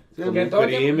 Que Siempre. todo el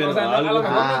tiempo, crimen o sea, o a algo. lo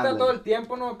mejor no está Ándale. todo el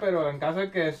tiempo, ¿no? Pero en caso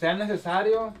de que sea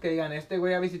necesario, que digan, este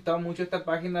güey ha visitado mucho esta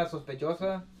página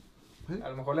sospechosa, ¿Sí? a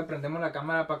lo mejor le prendemos la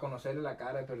cámara para conocerle la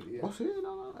cara de perdida. Oh, sí,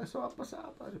 no, eso va a pasar,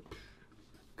 padre.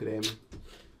 Créeme.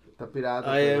 Está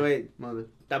pirata. Oye, pero- güey. Madre.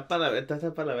 Está para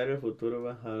ver el futuro,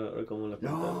 va a ver cómo lo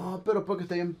pintamos. No, pero porque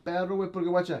está bien perro, güey, porque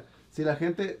guacha, si la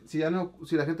gente no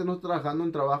está trabajando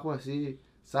en trabajos así,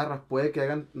 zarras, puede que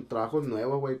hagan trabajos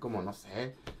nuevos, güey, como no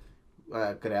sé,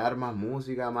 crear más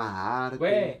música, más arte,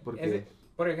 Güey, porque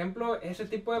por ejemplo, ese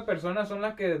tipo de personas son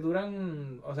las que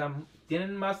duran, o sea,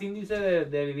 tienen más índice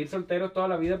de vivir solteros toda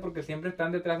la vida porque siempre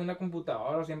están detrás de una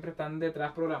computadora, siempre están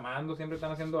detrás programando, siempre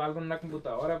están haciendo algo en una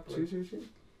computadora. Pues.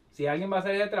 sí, Si alguien va a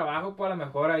hacer ese trabajo, pues a lo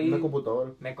mejor ahí una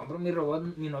computadora. me compro mi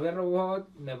robot, mi novia robot,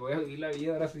 me voy a vivir la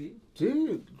vida ahora sí.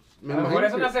 Sí, A lo mejor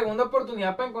es una que- segunda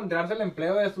oportunidad para encontrarse el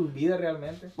empleo de sus vidas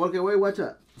realmente. porque, güey,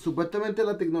 guacha, supuestamente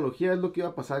la tecnología es lo que iba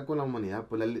a pasar con la humanidad,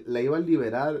 pues la iba a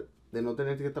liberar de no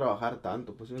tener que trabajar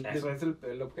tanto, pues ¿sí me Eso explico?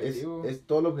 es el objetivo. Es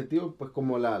todo el objetivo, pues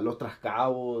como los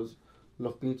trascabos,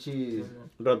 los pinches... Sí,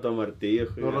 Rotomartillo,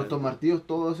 Los rotomartillos,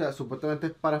 todo, o sea, supuestamente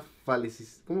es para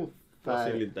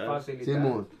facilitar. facilitar.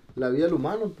 Simón, la vida del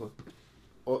humano, pues.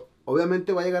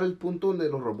 Obviamente va a llegar el punto donde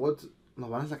los robots nos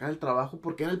van a sacar el trabajo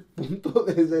porque era el punto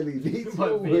desde el inicio,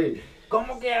 Pues, güey.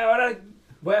 ¿Cómo que ahora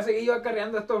voy a seguir yo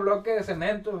acarreando estos bloques de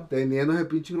cemento? Teniendo ese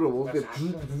pinche robot que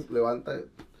Exacto. levanta.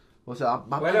 O sea,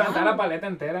 va Voy a levantar la paleta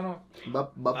entera, ¿no?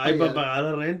 Va Ay, para para pagar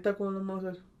la renta, ¿cómo lo vamos a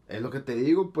hacer? Es lo que te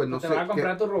digo, pues no te sé. vas a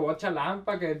comprar qué- tu robot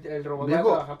chalampa, que el robot Viejo,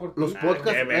 va a trabajar por ti. los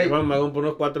podcasts- Que me me hago por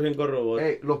unos 4 o 5 robots.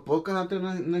 los podcasts antes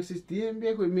no existían,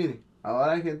 viejo, y mire,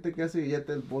 ahora hay gente que hace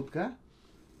billete del podcast.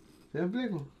 ¿Sí me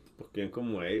explico? Pues quién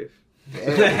como ellos.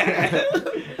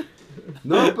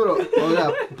 No, pero, o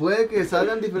sea, puede que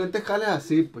salgan diferentes jales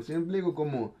así, pues, ¿sí me explico?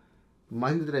 Como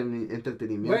más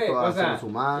entretenimiento Güey, o hacia sea, los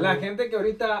humanos. la gente que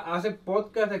ahorita hace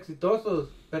podcasts exitosos,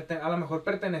 a lo mejor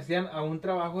pertenecían a un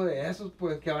trabajo de esos,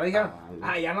 pues, que ahora dijeron,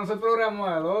 ya no soy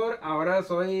programador, ahora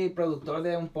soy productor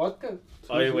de un podcast.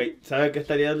 Oye, güey, ¿sabes qué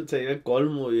sería el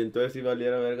colmo? Y entonces sí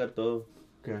valiera verga todo.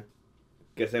 ¿Qué?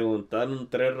 Que se montaron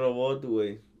 3 robots,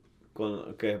 güey.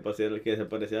 Que se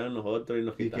parecían a nosotros y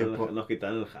nos ¿Y quitaron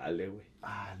el jale, güey.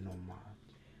 Ah, no mames.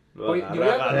 Oye,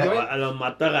 A los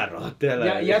mato a garrote a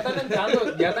la Ya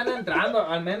están entrando,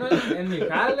 al menos en mi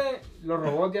jale, los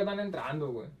robots ya están entrando,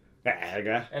 güey.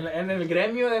 verga. En el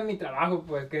gremio de mi trabajo,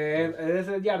 pues, que es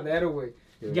el yardero, güey.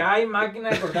 Ya hay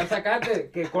máquinas de cortar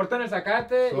zacate, que cortan el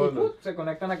zacate Solo. y se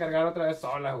conectan a cargar otra vez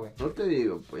solas, güey. No te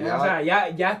digo, pues O sea,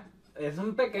 ya es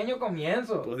un pequeño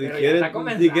comienzo. Pues pero si ya está quieres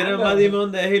comenzando. más, dime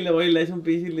dónde es y le voy y le echo un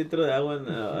pinche litro de agua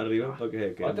arriba para que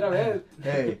se quede. Otra vez.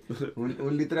 Hey,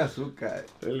 un litro de azúcar.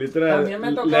 El litro También me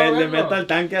ha tocado le verlo. meto al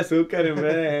tanque azúcar en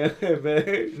vez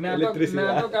de Me ha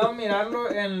electricidad. tocado mirarlo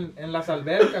en las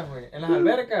albercas, güey. En las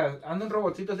albercas anda un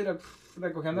robotcito así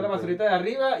recogiendo la basurita de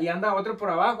arriba y anda otro por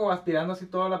abajo aspirando así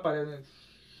toda la pared.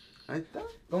 Ahí está.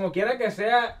 Como quiera que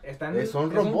sea, están Son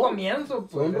es un robots. comienzo,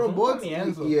 pues. Son es un robots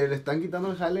comienzo. y le están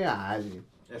quitando el jale a alguien.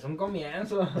 Es un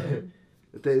comienzo.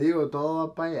 Te digo, todo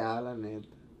va para allá, la neta.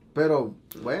 Pero,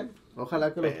 bueno,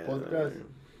 ojalá que los Pero, podcasts...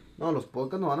 No, los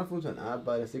podcasts no van a funcionar,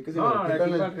 padre. Así que si No, nos de quitan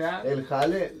aquí para allá. el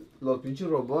jale, los pinches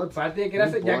robots... Aparte, no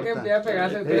ya que importa. empieza a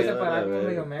pegarse, Eh, empieza a la parar como verga.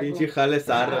 medio meco. Pinche jale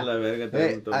zarra la verga.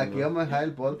 Aquí vamos a dejar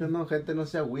el podcast, no, gente, no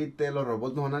se agüite, los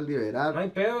robots nos van a liberar No hay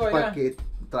pedo, para ya. que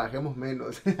trabajemos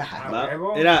menos. A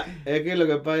huevo. Mira, es que lo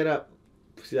que pasa era,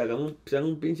 si hagan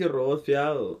un pinche robot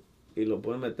fiado y lo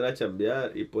pueden meter a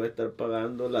chambear y puede estar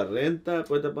pagando la renta,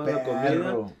 puede estar pagando la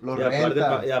Perro, comida lo y aparte,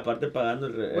 renta. y aparte pagando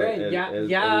Güey, ya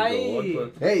el hay- robot,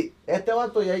 pues. Hey, este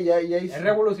vato ya hizo, Es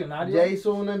revolucionario. ya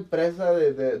hizo una empresa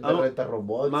de Vamos, renta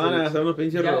robots. Van a hacer unos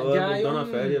pinches Ya- robots, ya hay montar una un-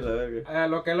 feria, la verga.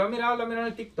 Lo que lo he mirado en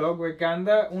el TikTok, güey, que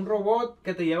anda un robot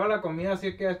que te lleva la comida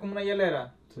así que es como una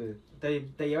hielera. Sí.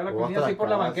 Te lleva la O comida hasta así la por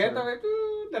la casa. banqueta, güey.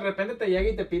 De repente te llega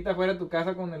y te pita fuera de tu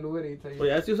casa con el Uber Eats ahí. Pues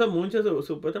ya se usa mucho,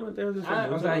 supuestamente ya se usa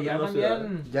mucho. O sea, en ya algunas ciudades.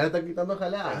 también. Ya le están quitando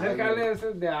jale a Es el alguien. jale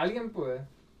ese de alguien, pues.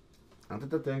 Antes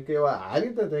te tenían que llevar,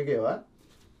 alguien te tenía que llevar.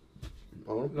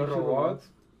 No, un Los pinche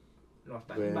robots nos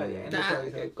están Güey. invadiendo. Ah,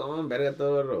 pues. que coman verga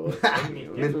todos los robots.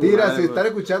 Mentira, Madre, si están pues.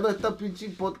 escuchando esta pinche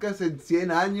podcast en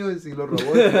 100 años y los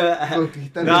robots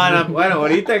conquistan el No, mundo. bueno,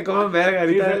 ahorita coman verga,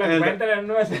 Si se ahorita lo en encuentran en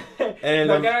el-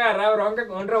 no quiero agarrar bronca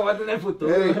con un robot en el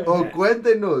futuro. O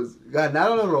cuéntenos,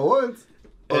 ¿ganaron los robots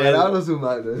o ganaron los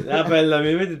humanos? Ah, pero el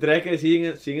 2023 que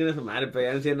siguen a su madre, pero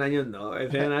ya en 100 años no,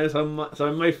 en 100 años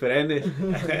son my friends.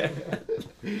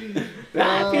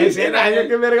 En 100 años,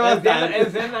 ¿qué verga va a estar? En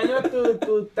 100 años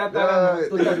tu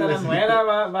tataranuera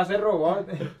va a ser robot.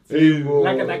 Sí, bo.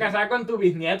 La que está casada con tu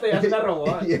bisnieto ya es una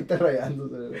robot. Y está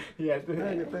rayándose. Y ya te-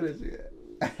 Ay, qué parecida.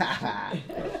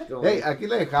 Como- Hey, aquí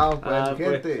la dejamos, pues, Ah, pues.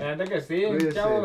 gente. La neta que sí, Cuídense. chavo.